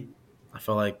opportunity. I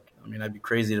felt like, I mean, I'd be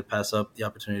crazy to pass up the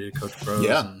opportunity to coach pros,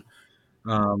 Yeah. and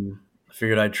I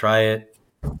figured I'd try it.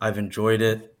 I've enjoyed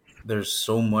it. There's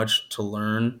so much to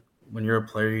learn. When you're a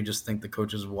player, you just think the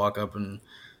coaches walk up and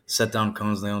set down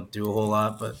cones. They don't do a whole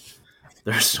lot, but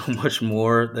there's so much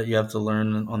more that you have to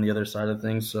learn on the other side of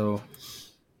things. So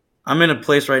I'm in a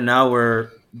place right now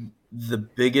where the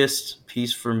biggest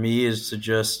piece for me is to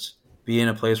just be in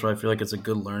a place where I feel like it's a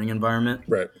good learning environment,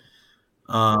 Right.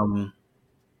 um,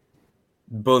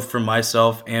 both for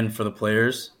myself and for the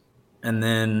players. And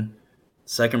then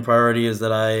second priority is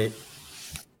that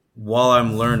while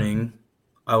I'm learning,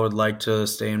 I would like to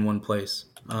stay in one place,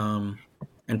 and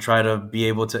try to be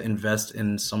able to invest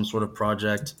in some sort of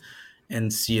project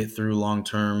and see it through long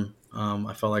term.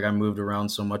 I felt like I moved around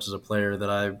so much as a player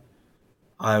that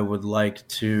I would like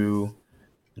to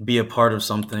be a part of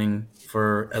something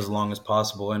for as long as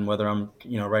possible. And whether I'm,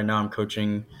 right now I'm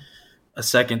coaching a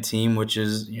second team, which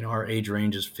is, our age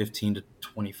range is 15 to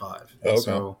 25. And Okay.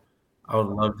 so I would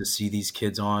love to see these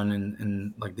kids on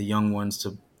and like the young ones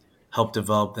to help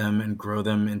develop them and grow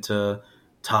them into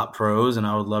top pros. And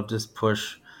I would love to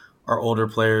push our older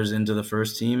players into the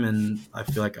first team. And I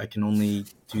feel like I can only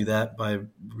do that by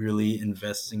really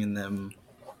investing in them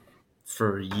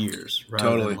for years rather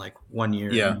than Totally. like 1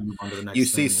 year Yeah. and move on to the You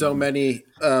next see thing. so many.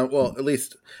 Well, at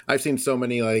least I've seen so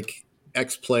many like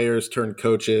ex players turn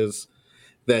coaches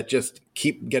that just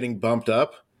keep getting bumped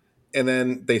up, and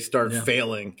then they start Yeah.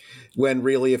 failing. When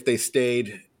really, if they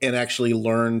stayed and actually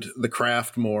learned the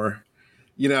craft more,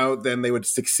 then they would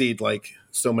succeed like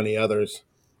so many others.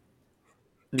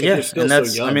 And you're Yeah. still And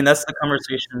so I mean, young. that's the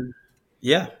conversation.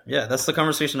 Yeah. Yeah. That's the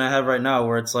conversation I have right now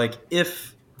where it's like,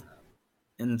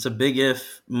 and it's a big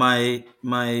if, my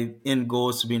end goal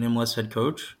is to be an MLS head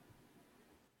coach,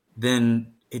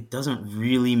 then it doesn't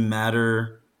really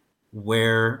matter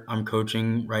where I'm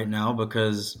coaching right now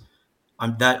because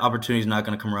that opportunity is not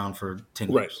going to come around for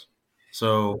 10 Right. years.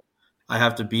 So I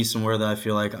have to be somewhere that I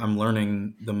feel like I'm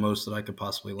learning the most that I could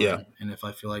possibly Yeah. learn. And if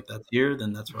I feel like that's here,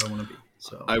 then that's where I want to be.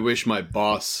 So I wish my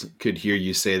boss could hear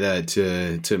you say that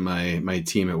to my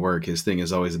team at work. His thing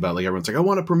is always about like everyone's like, I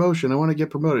want a promotion, I want to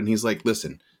get promoted. And he's like,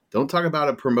 listen, don't talk about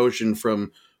a promotion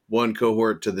from one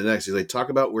cohort to the next. He's like, talk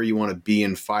about where you want to be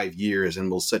in 5 years, and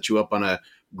we'll set you up on a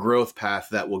growth path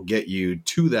that will get you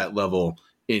to that level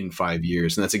in 5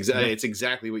 years. And that's it's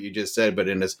exactly what you just said, but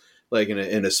in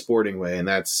a sporting way. And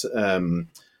that's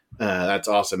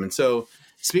awesome. And so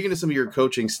speaking of some of your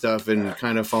coaching stuff and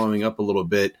kind of following up a little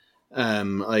bit,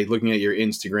 like looking at your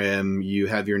Instagram, you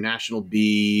have your National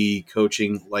B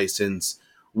coaching license.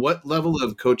 What level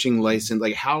of coaching license,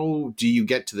 like how do you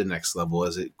get to the next level?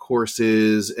 Is it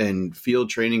courses and field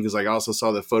training? Because like, I also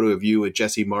saw the photo of you with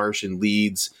Jesse Marsh and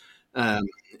Leeds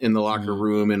in the locker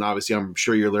room. And obviously I'm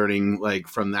sure you're learning like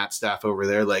from that staff over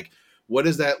there. Like, what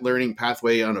is that learning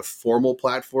pathway on a formal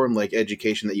platform, like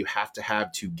education that you have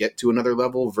to get to another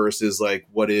level versus like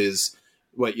what is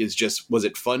just, was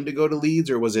it fun to go to Leeds,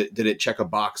 or did it check a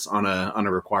box on a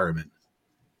requirement?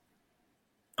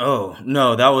 Oh,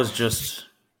 no, that was just,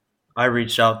 I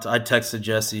texted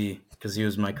Jesse because he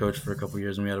was my coach for a couple of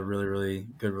years and we had a really, really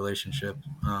good relationship,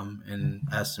 and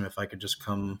asked him if I could just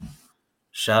come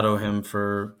shadow him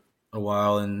for a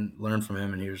while and learn from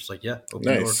him. And he was just like, yeah,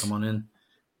 open door, Nice. come on in.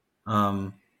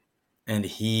 And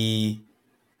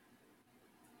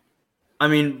I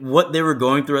mean, what they were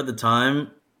going through at the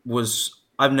time was,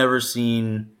 I've never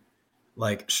seen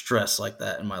like stress like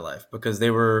that in my life because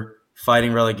they were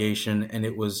fighting relegation and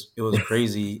it was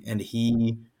crazy. And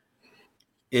he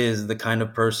is the kind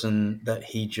of person that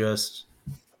he just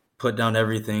put down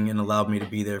everything and allowed me to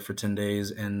be there for 10 days.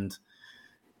 And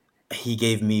he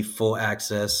gave me full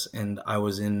access and I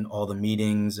was in all the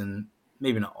meetings, and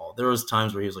maybe not all. There was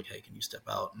times where he was like, hey, can you step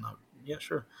out? And yeah,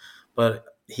 sure. But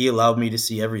he allowed me to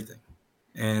see everything.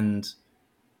 And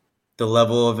the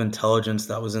level of intelligence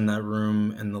that was in that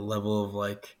room and the level of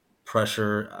like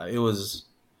pressure, it was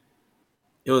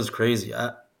crazy.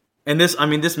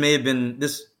 This may have been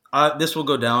this will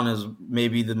go down as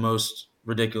maybe the most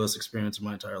ridiculous experience of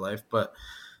my entire life, but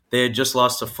they had just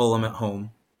lost to Fulham at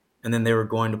home and then they were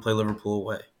going to play Liverpool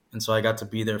away. And so I got to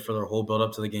be there for their whole build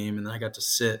up to the game, and then I got to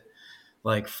sit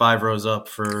like 5 rows up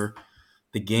for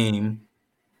the game.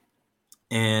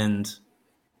 And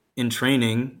in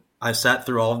training, I sat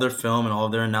through all of their film and all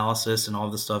of their analysis and all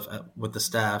of the stuff with the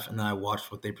staff, and then I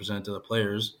watched what they presented to the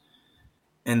players.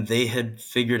 And they had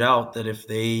figured out that if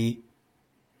they,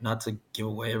 not to give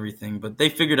away everything, but they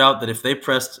figured out that if they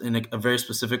pressed in a very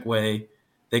specific way,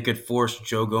 they could force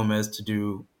Joe Gomez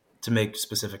to make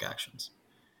specific actions.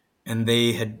 And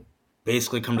they had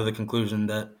basically come to the conclusion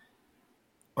that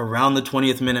around the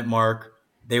 20th minute mark,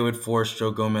 they would force Joe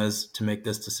Gomez to make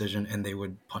this decision and they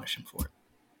would punish him for it.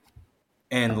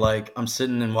 And like, I'm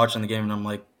sitting and watching the game and I'm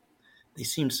like, they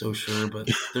seem so sure, but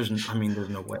there's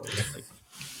no way. Like,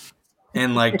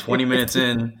 and like 20 minutes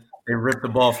in, they ripped the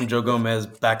ball from Joe Gomez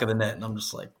back of the net. And I'm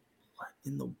just like, what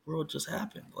in the world just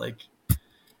happened? Like,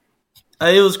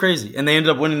 it was crazy. And they ended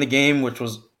up winning the game, which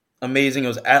was amazing. It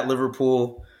was at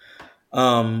Liverpool.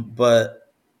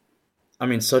 But I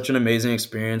mean, such an amazing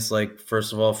experience. Like,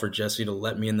 first of all, for Jesse to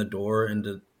let me in the door and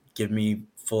to give me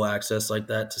full access like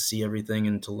that, to see everything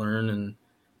and to learn and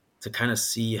to kind of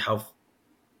see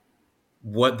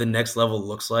what the next level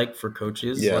looks like for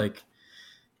coaches. Yeah. Like,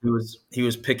 he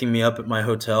was picking me up at my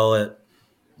hotel at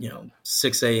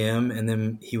 6 a.m. and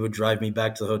then he would drive me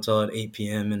back to the hotel at 8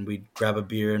 p.m. and we'd grab a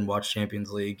beer and watch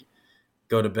Champions League,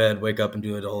 go to bed, wake up and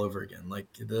do it all over again. Like,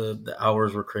 the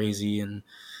hours were crazy and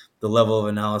the level of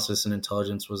analysis and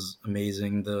intelligence was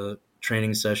amazing. The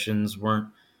training sessions weren't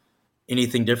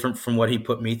anything different from what he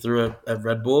put me through at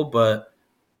Red Bull, but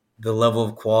the level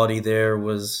of quality there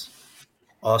was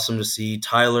awesome to see.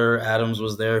 Tyler Adams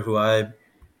was there, who I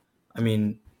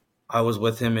was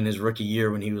with him in his rookie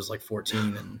year when he was like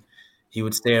 14, and he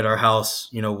would stay at our house,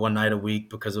 one night a week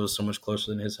because it was so much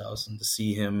closer than his house. And to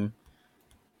see him,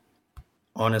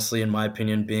 honestly, in my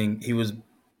opinion, he was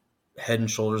head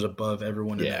and shoulders above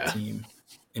everyone in that team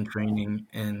in training,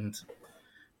 and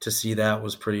to see that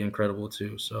was pretty incredible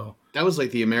too. So that was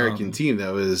like the American team.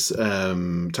 That was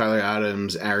Tyler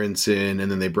Adams, Aronson, and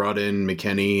then they brought in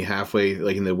McKennie halfway,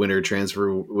 like in the winter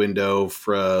transfer window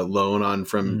for a loan on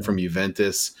from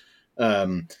Juventus.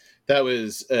 That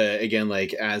was again,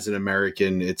 like, as an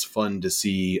American, it's fun to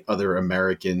see other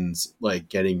Americans like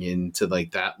getting into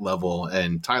like that level.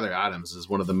 And Tyler Adams is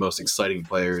one of the most exciting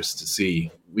players to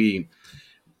see.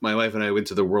 My wife and I went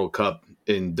to the World Cup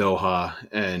in Doha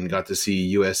and got to see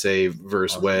USA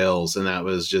versus Wales. And that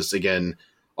was just, again,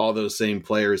 all those same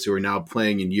players who are now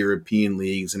playing in European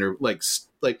leagues and are like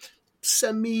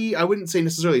I wouldn't say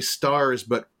necessarily stars,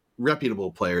 but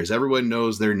reputable players. Everyone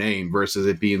knows their name versus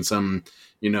it being some,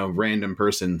 random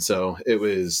person. So it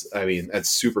was, that's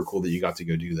super cool that you got to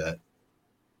go do that.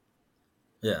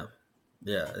 Yeah.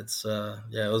 Yeah. It's, it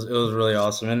was really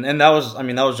awesome. And that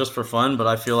was just for fun, but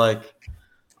I feel like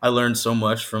I learned so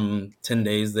much from 10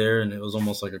 days there, and it was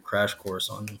almost like a crash course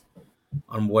on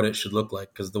what it should look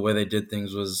like, because the way they did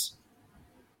things was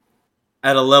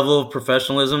at a level of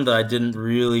professionalism that I didn't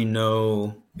really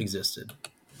know existed.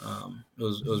 It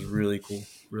was really cool.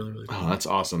 Really, really cool. Oh, that's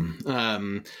awesome.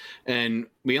 And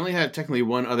we only have technically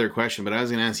one other question, but I was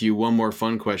going to ask you one more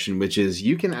fun question, which is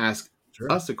you can ask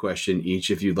us a question each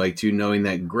if you'd like to, knowing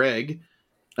that Greg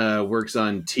works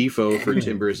on TIFO for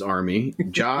Timbers Army.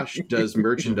 Josh does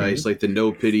merchandise like the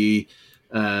No Pity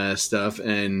stuff,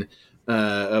 and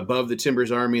above the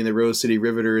Timbers Army and the Rose City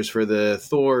Riveters for the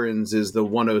Thorns is the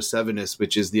 107ist,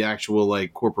 which is the actual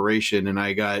like corporation. And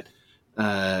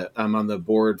I'm on the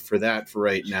board for that for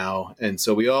right now. And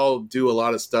so we all do a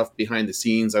lot of stuff behind the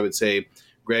scenes. I would say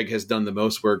Greg has done the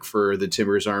most work for the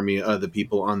Timbers Army, the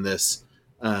people on this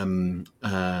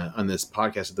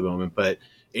podcast at the moment. But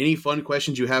any fun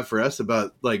questions you have for us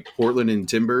about like Portland and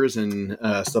Timbers and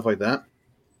stuff like that?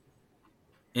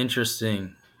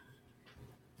 Interesting.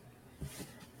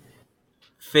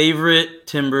 Favorite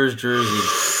Timbers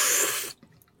jersey?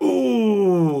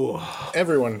 Ooh.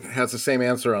 Everyone has the same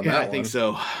answer on that one. I think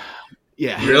so.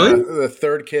 Yeah. Really? The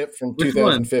third kit from Which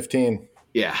 2015. One?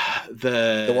 Yeah.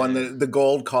 The one, the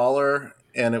gold collar,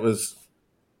 and it was...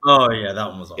 Oh, yeah, that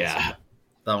one was awesome. Yeah.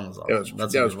 That one was awesome.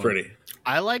 That was pretty.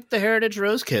 I like the Heritage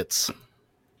Rose kits.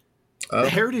 The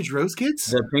Heritage Rose kits?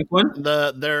 The pink one?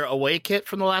 Their away kit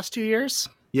from the last 2 years.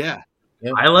 Yeah.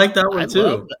 I like that one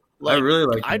too. Like, I really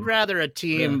like I'd rather a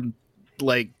team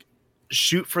like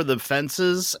shoot for the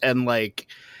fences and like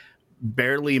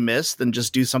barely miss than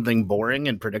just do something boring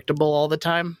and predictable all the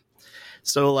time.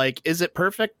 So like, is it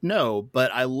perfect? No,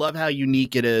 but I love how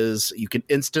unique it is. You can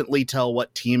instantly tell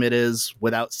what team it is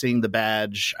without seeing the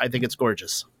badge. I think it's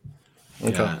gorgeous.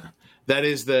 Okay. Yeah. That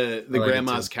is the like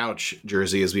grandma's couch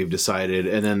jersey, as we've decided,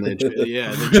 and then the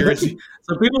jersey.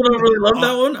 So people don't really love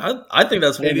that one. I think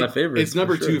that's one of my favorites. It's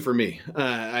number 2 for me.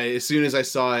 As soon as I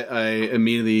saw it, I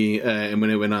immediately and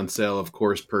when it went on sale, of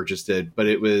course, purchased it. But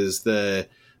it was the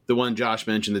the one Josh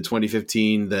mentioned, the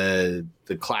 2015, the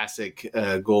classic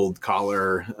gold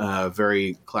collar,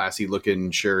 very classy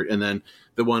looking shirt, and then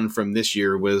the one from this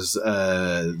year was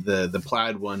the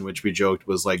plaid one, which we joked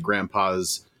was like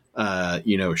Grandpa's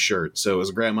shirt. So it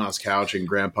was Grandma's couch and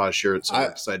Grandpa's shirt. So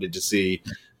I'm excited to see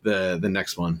the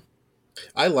next one.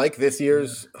 I like this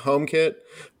year's home kit,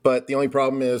 but the only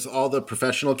problem is all the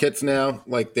professional kits now,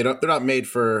 like they're not made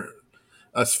for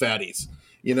us fatties.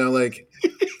 Like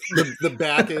the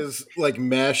back is like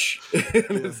mesh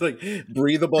and it's like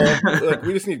breathable. Like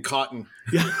we just need cotton.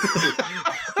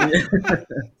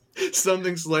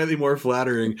 Something slightly more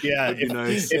flattering. Yeah, would be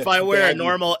nice. If I wear a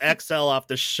normal XL off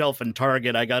the shelf in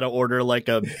Target, I got to order like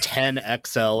a 10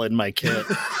 XL in my kit.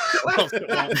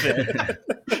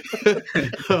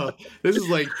 Oh, this is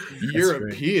like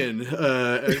European.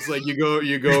 It's like you go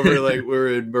over, like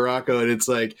we're in Morocco, and it's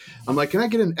like I'm like, can I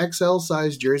get an XL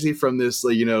size jersey from this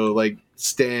like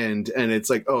stand? And it's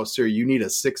like, oh sir, you need a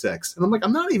 6X, and I'm like,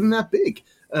 I'm not even that big.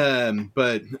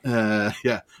 But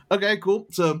yeah, okay, cool.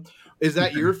 So is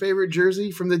that your favorite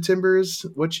jersey from the Timbers?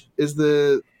 Which is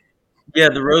the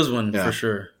rose one for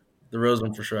sure. The rose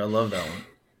one for sure. I love that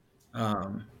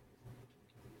one.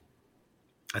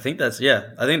 I think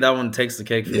that one takes the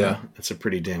cake for me. That's a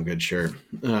pretty damn good shirt.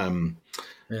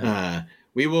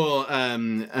 We will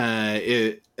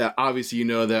obviously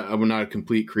that I'm not a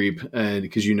complete creep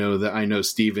because that I know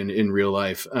Steven in real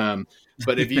life.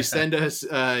 But if you send us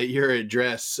your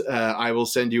address, I will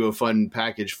send you a fun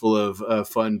package full of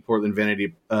fun Portland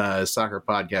Vanity soccer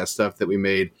podcast stuff that we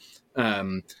made.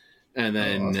 And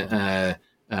then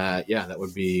that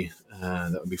would be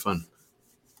fun.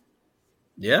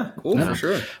 Yeah, cool, for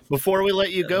sure. Before we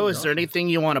let you go, is there anything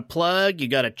you want to plug? You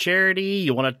got a charity?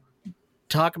 You want to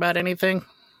talk about anything?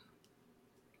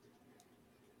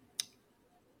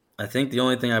 I think the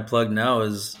only thing I plug now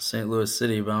is St. Louis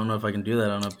City, but I don't know if I can do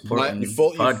that on a Portland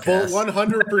podcast. Full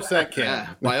 100% can. Yeah,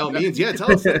 by all means. Yeah,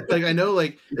 tell us. Like, I know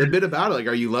like a bit about it. Like,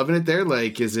 are you loving it there?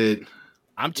 Like, is it?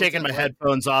 I'm taking my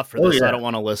headphones off for this. I don't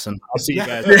want to listen. I'll see you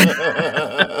guys.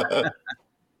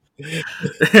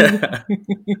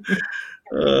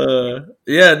 No,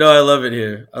 I love it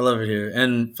here.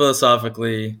 And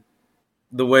philosophically,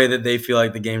 the way that they feel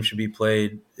like the game should be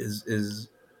played is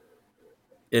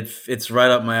it's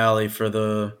right up my alley for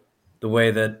the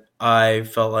way that I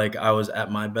felt like I was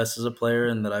at my best as a player,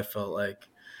 and that I felt like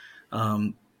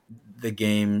the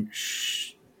game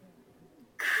should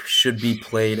be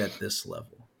played at this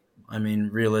level. I mean,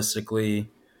 realistically,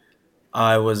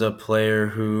 I was a player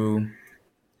who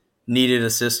needed a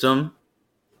system,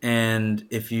 and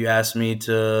if you ask me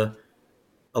a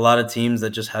lot of teams that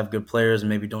just have good players and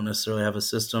maybe don't necessarily have a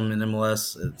system in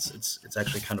MLS, it's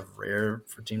actually kind of rare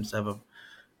for teams to have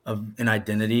an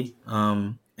identity.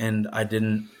 And I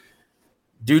didn't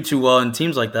do too well in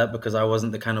teams like that because I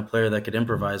wasn't the kind of player that could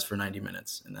improvise for 90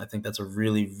 minutes. And I think that's a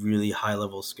really, really high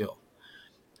level skill.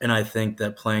 And I think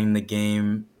that playing the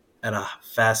game at a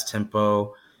fast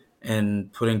tempo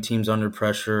and putting teams under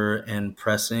pressure and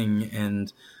pressing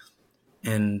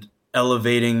and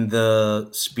elevating the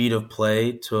speed of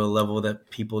play to a level that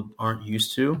people aren't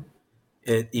used to,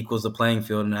 it equals the playing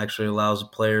field and actually allows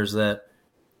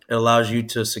you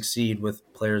to succeed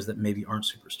with players that maybe aren't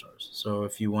superstars. So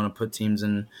if you want to put teams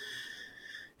in,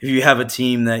 if you have a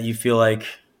team that you feel like,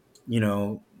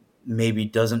 maybe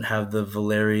doesn't have the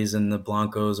Valeries and the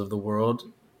Blancos of the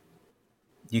world,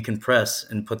 you can press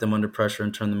and put them under pressure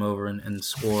and turn them over and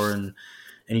score. And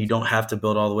you don't have to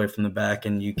build all the way from the back,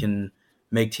 and you can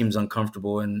make teams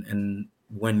uncomfortable and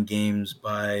win games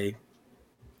by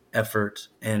effort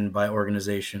and by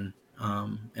organization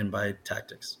and by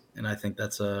tactics. And I think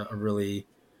that's a really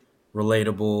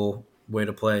relatable way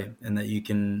to play, and that you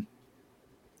can,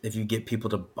 if you get people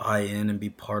to buy in and be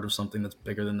part of something that's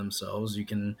bigger than themselves, you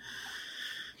can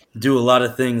do a lot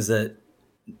of things that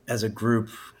as a group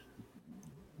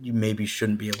you maybe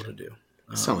shouldn't be able to do.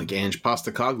 I sound like Ange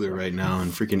Postacoglu right now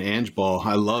and freaking Ange Ball.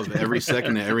 I love every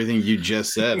second of everything you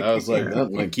just said. I was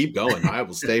like, keep going. I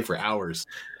will stay for hours.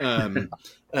 I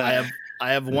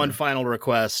have one final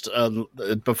request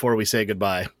before we say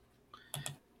goodbye.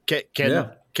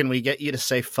 Can we get you to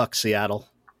say "fuck Seattle"?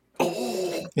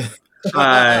 Oh.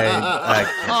 I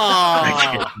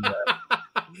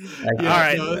All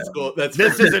right, no, that's cool.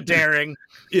 This is a daring.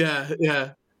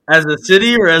 Yeah. As a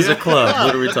city or as a club?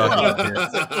 What are we talking about here?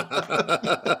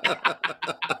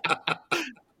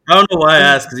 I don't know why I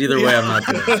asked, because either way I'm not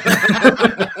doing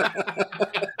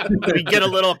it. We get a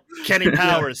little Kenny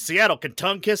Powers, Seattle can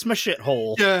tongue kiss my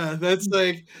shithole. Yeah, that's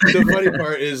like the funny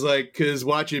part is like because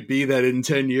watch it be that in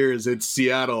 10 years it's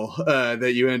Seattle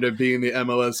that you end up being the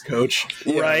MLS coach,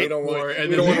 right? We don't want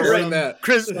and to write that.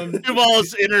 Chris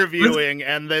Duvall's interviewing,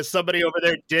 and there's somebody over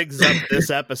there digs up this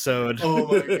episode. Oh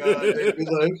my god!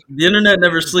 Like, The internet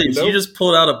never sleeps. Nope. You just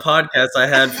pulled out a podcast I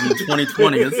had from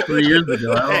 2020. It's 3 years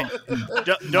ago. Hey,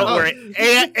 don't worry,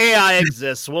 AI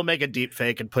exists. We'll make a deep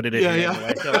fake and put it in. Yeah, here yeah.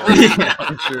 anyway. Don't worry. Yeah,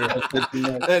 I'm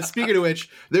sure. speaking of which,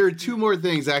 there are two more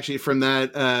things actually from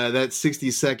that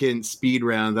 60-second speed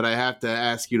round that I have to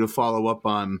ask you to follow up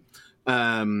on.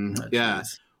 Yeah,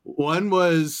 one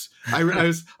was I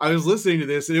was listening to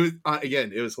this, and it was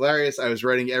it was hilarious. I was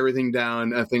writing everything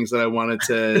down, things that I wanted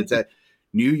to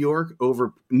New York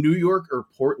or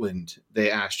Portland. They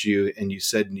asked you, and you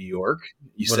said New York.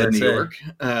 You What'd said I New say?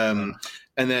 York.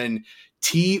 And then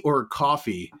tea or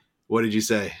coffee. What did you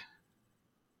say?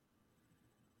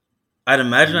 I'd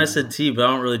imagine I said tea, but I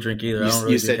don't really drink either. I don't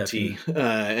really You do said caffeine. tea,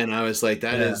 and I was like,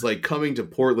 that is like coming to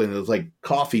Portland. It's like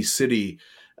coffee city,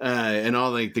 and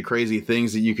all like the crazy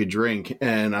things that you could drink.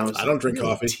 And I was, I don't drink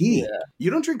coffee. Tea? Yeah.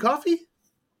 You don't drink coffee?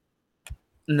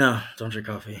 No, don't drink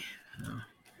coffee. No.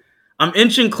 I'm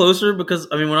inching closer because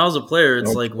when I was a player, it's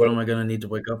Don't like, do what it. am I gonna need to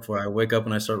wake up for? I wake up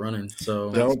and I start running.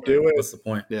 So Don't do it. what's the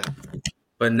point? Yeah.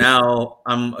 But now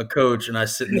I'm a coach and I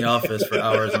sit in the office for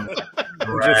hours. I'm like,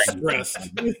 Just stressed.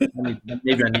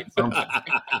 maybe I need something.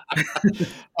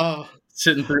 Oh,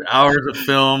 Sitting through hours of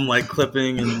film, like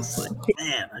clipping, and it's like,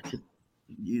 man, I could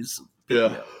use some.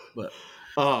 yeah. But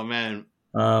Oh man.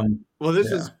 um, Well,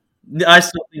 this Yeah. is I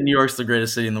still think New York's the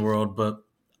greatest city in the world, but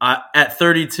at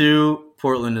 32,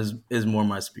 Portland is more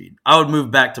my speed. I would move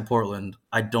back to Portland.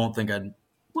 I don't think I'd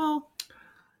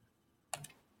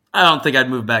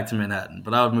move back to Manhattan,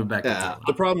 but I would move back to Yeah. Portland.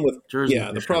 The problem with Jersey, the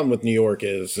for sure. problem with New York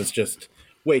is it's just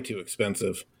way too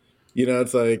expensive.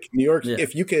 It's like New York. Yeah.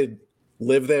 If you could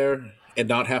live there and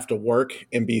not have to work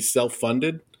and be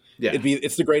self-funded, yeah.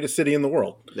 it's the greatest city in the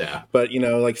world. Yeah. But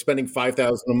like spending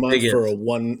 $5,000 a month Big for is. a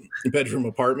 1-bedroom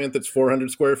apartment that's 400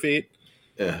 square feet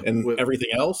Yeah. and With- everything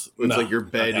else, it's nah, like your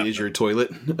not bed happening. is your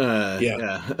toilet.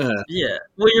 Yeah. Yeah.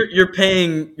 Well, you're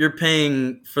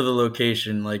paying for the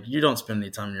location. Like you don't spend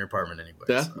any time in your apartment anyway.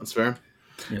 Yeah, so, that's fair.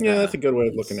 Yeah, that's a good way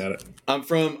of looking at it. I'm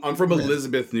from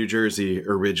Elizabeth, New Jersey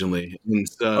originally. And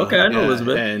so, Okay, I know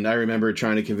Elizabeth. And I remember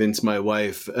trying to convince my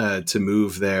wife to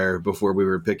move there before we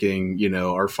were picking,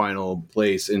 our final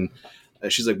place. And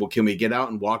she's like, well, can we get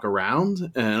out and walk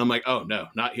around? And I'm like, oh, no,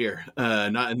 not here.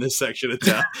 Not in this section of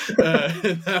town.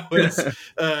 That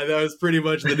was pretty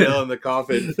much the nail in the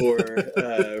coffin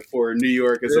for New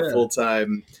York as a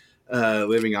full-time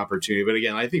living opportunity. But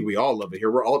again, I think we all love it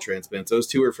here. We're all transplants. Those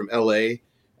two are from LA.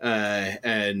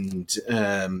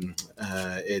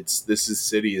 This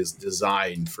city is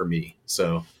designed for me.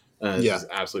 So this is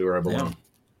absolutely where I belong. Yeah.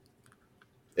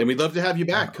 And we'd love to have you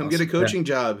back. Come get a coaching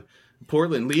job.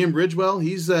 Portland, Liam Ridgewell,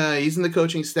 he's in the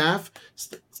coaching staff.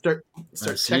 Start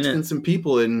texting some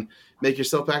people and make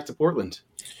yourself back to Portland.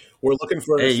 We're looking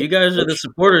for. Hey, you guys are the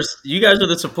supporters.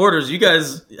 You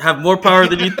guys have more power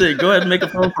than you think. Go ahead and make a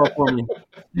phone call for me.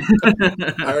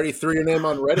 I already threw your name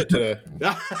on Reddit today.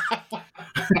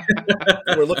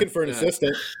 We're looking for an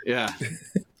assistant. Yeah.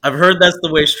 I've heard that's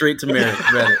the way straight to merit.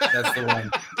 Reddit. That's the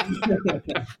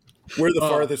one. We're the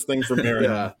farthest thing from marriage.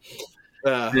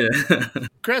 Yeah. Yeah.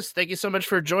 Chris, thank you so much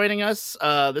for joining us.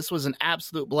 This was an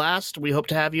absolute blast. We hope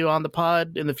to have you on the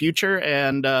pod in the future,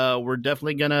 and we're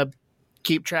definitely going to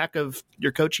keep track of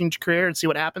your coaching career and see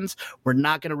what happens. We're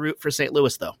not going to root for St.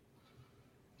 Louis, though.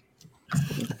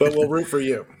 But we'll root for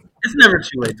you. It's never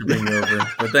too late to bring you over.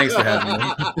 But thanks for having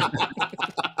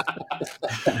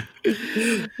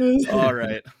me. All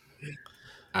right.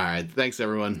 All right. Thanks,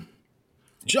 everyone.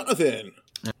 Jonathan,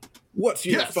 what's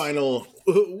your final?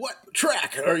 What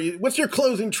track are you? What's your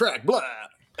closing track? Blah.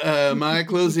 My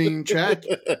closing track.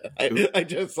 I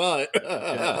just saw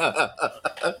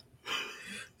it.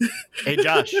 Hey,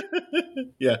 Josh.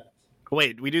 Yeah.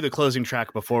 Wait, we do the closing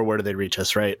track before Where Do They Reach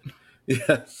Us, right?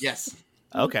 Yes. Yes.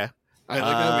 Okay. I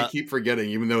like how we keep forgetting,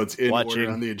 even though it's in watching.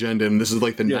 order on the agenda, and this is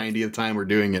like the 90th time we're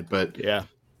doing it. But Yeah.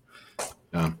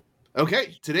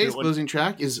 Okay, today's closing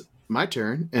track is my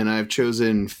turn, and I've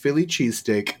chosen Philly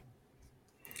cheesesteak.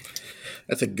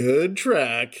 That's a good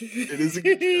track. It is a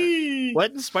good track.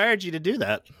 What inspired you to do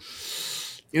that?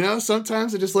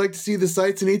 Sometimes I just like to see the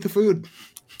sights and eat the food.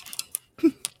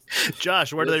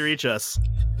 Josh, where do they reach us?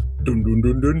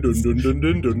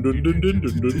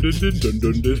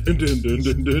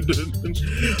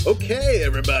 Okay,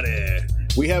 everybody.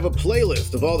 We have a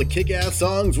playlist of all the kick-ass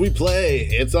songs we play.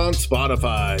 It's on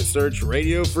Spotify. Search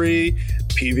Radio Free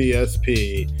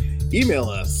PVSP. Email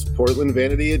us,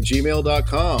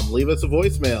 portlandvanity@gmail.com. Leave us a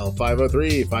voicemail,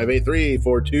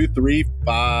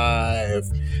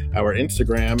 503-583-4235. Our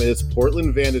Instagram is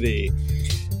Portland Vanity.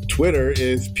 Twitter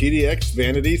is PDX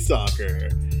Vanity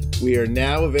Soccer. We are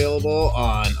now available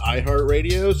on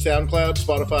iHeartRadio, SoundCloud,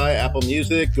 Spotify, Apple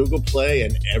Music, Google Play,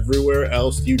 and everywhere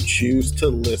else you choose to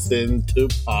listen to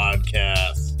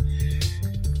podcasts.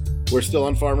 We're still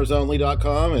on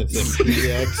farmersonly.com. It's at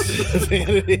PDX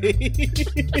Vanity.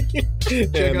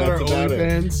 Check out our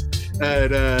OnlyFans.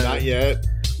 Not yet.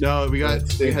 No, we had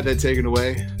that taken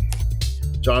away.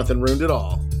 Jonathan ruined it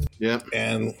all. Yep.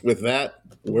 And with that,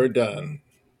 we're done.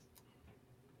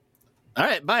 All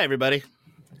right, bye everybody.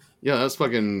 Yeah, that's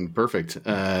fucking perfect.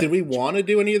 Did we want to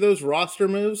do any of those roster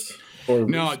moves? Or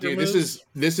no, dude, moves?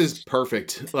 this is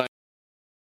perfect. Like,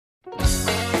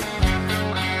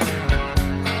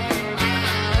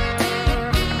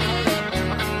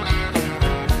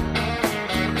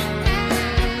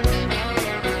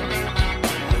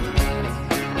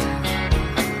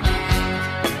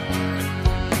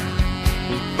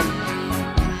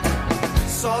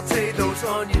 saute those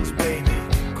onions, baby.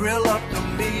 Grill up the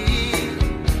meat.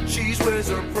 Cheese whiz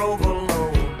or provolone.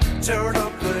 Turn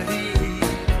up the heat.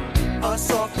 A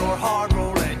soft or hard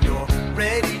roll, and you're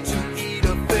ready to eat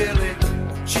a fillet.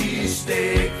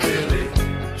 Cheesesteak, fillet.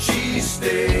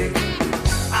 Cheesesteak.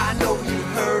 I know you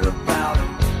heard about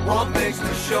them. One thing's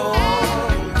for sure.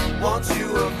 Once you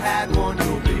have had one,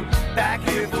 you'll be back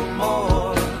here for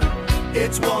more.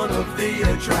 It's one of the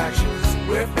attractions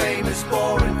we're famous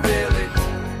for in Philly.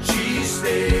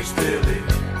 Cheesesteaks, Philly.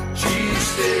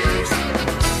 Cheesesteaks.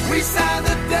 We signed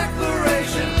the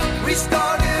Declaration. We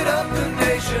started up the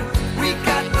nation. We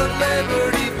got the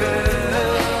Liberty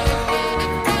Bell.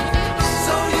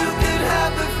 So you can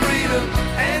have the freedom.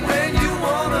 And when you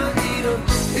wanna eat them,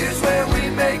 here's where we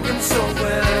make them so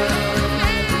well.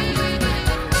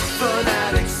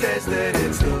 Fanatic says that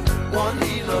it's the one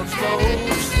he loves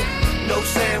most. No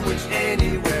sandwich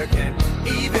anywhere can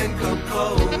even come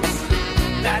close.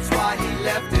 That's why he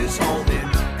left his home in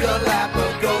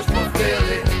Galapagos for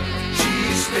Philly.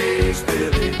 Cheesesteaks,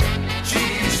 Philly.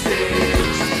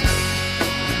 Cheesesteaks.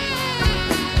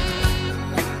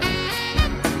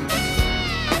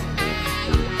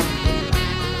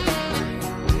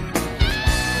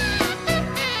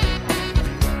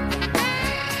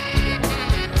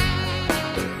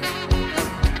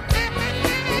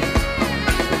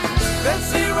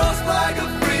 Betsy Ross flag of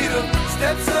freedom,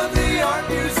 steps of the art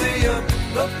museum,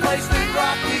 the place that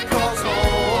Rocky calls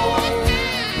home.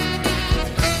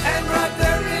 And right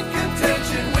there in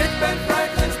contention with Ben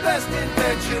Franklin's best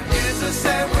invention is a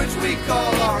sandwich we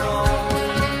call our own.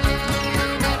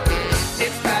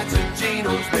 It's Pat's and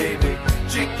Geno's, baby,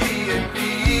 Chicky and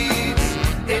Pete's.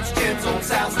 It's Jim's on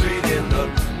South Street in the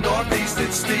Northeast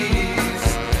at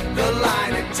Steve's. The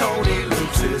line at Tony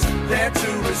Luke's is there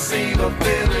to receive a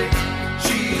Philly.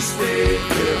 Cheesesteak,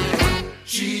 Philly.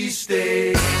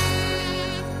 Cheesesteak.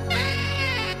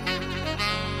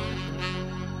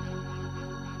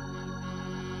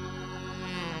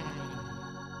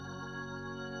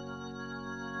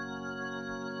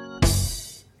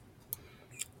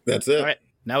 That's it. All right,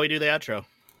 now we do the outro.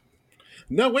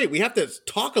 No, wait, we have to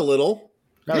talk a little.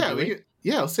 Oh, yeah,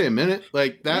 do I'll say a minute.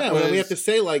 Like that. Yeah, was, well, we have to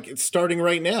say like it's starting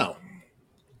right now.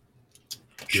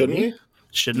 Shouldn't we?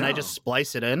 Shouldn't I No. just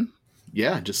splice it in?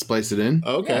 Yeah, just splice it in.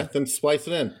 Okay, then splice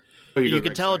it in. Oh, You go, can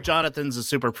Greg, tell sorry. Jonathan's a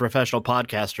super professional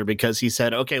podcaster because he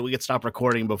said, okay, we could stop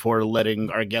recording before letting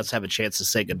our guests have a chance to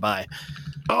say goodbye.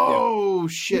 Oh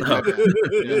shit!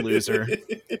 You loser.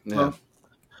 Yeah.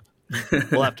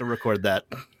 We'll have to record that.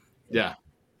 Yeah.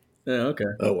 Yeah, okay.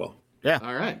 Oh well.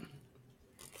 All right.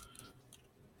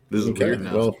 This is Okay. weird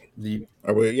now. Well, The,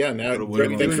 are we? Yeah. Now, What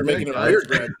Greg, am I thanks for doing, making it Greg? weird,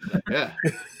 Greg. Yeah.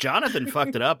 Jonathan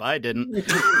fucked it up. I didn't.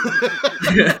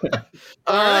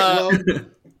 All right. Well,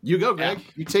 you go, Greg.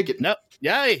 You take it. Nope.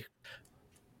 Yay.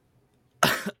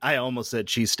 I almost said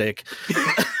cheesesteak.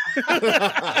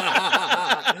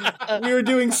 We were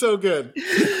doing so good.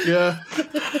 Yeah.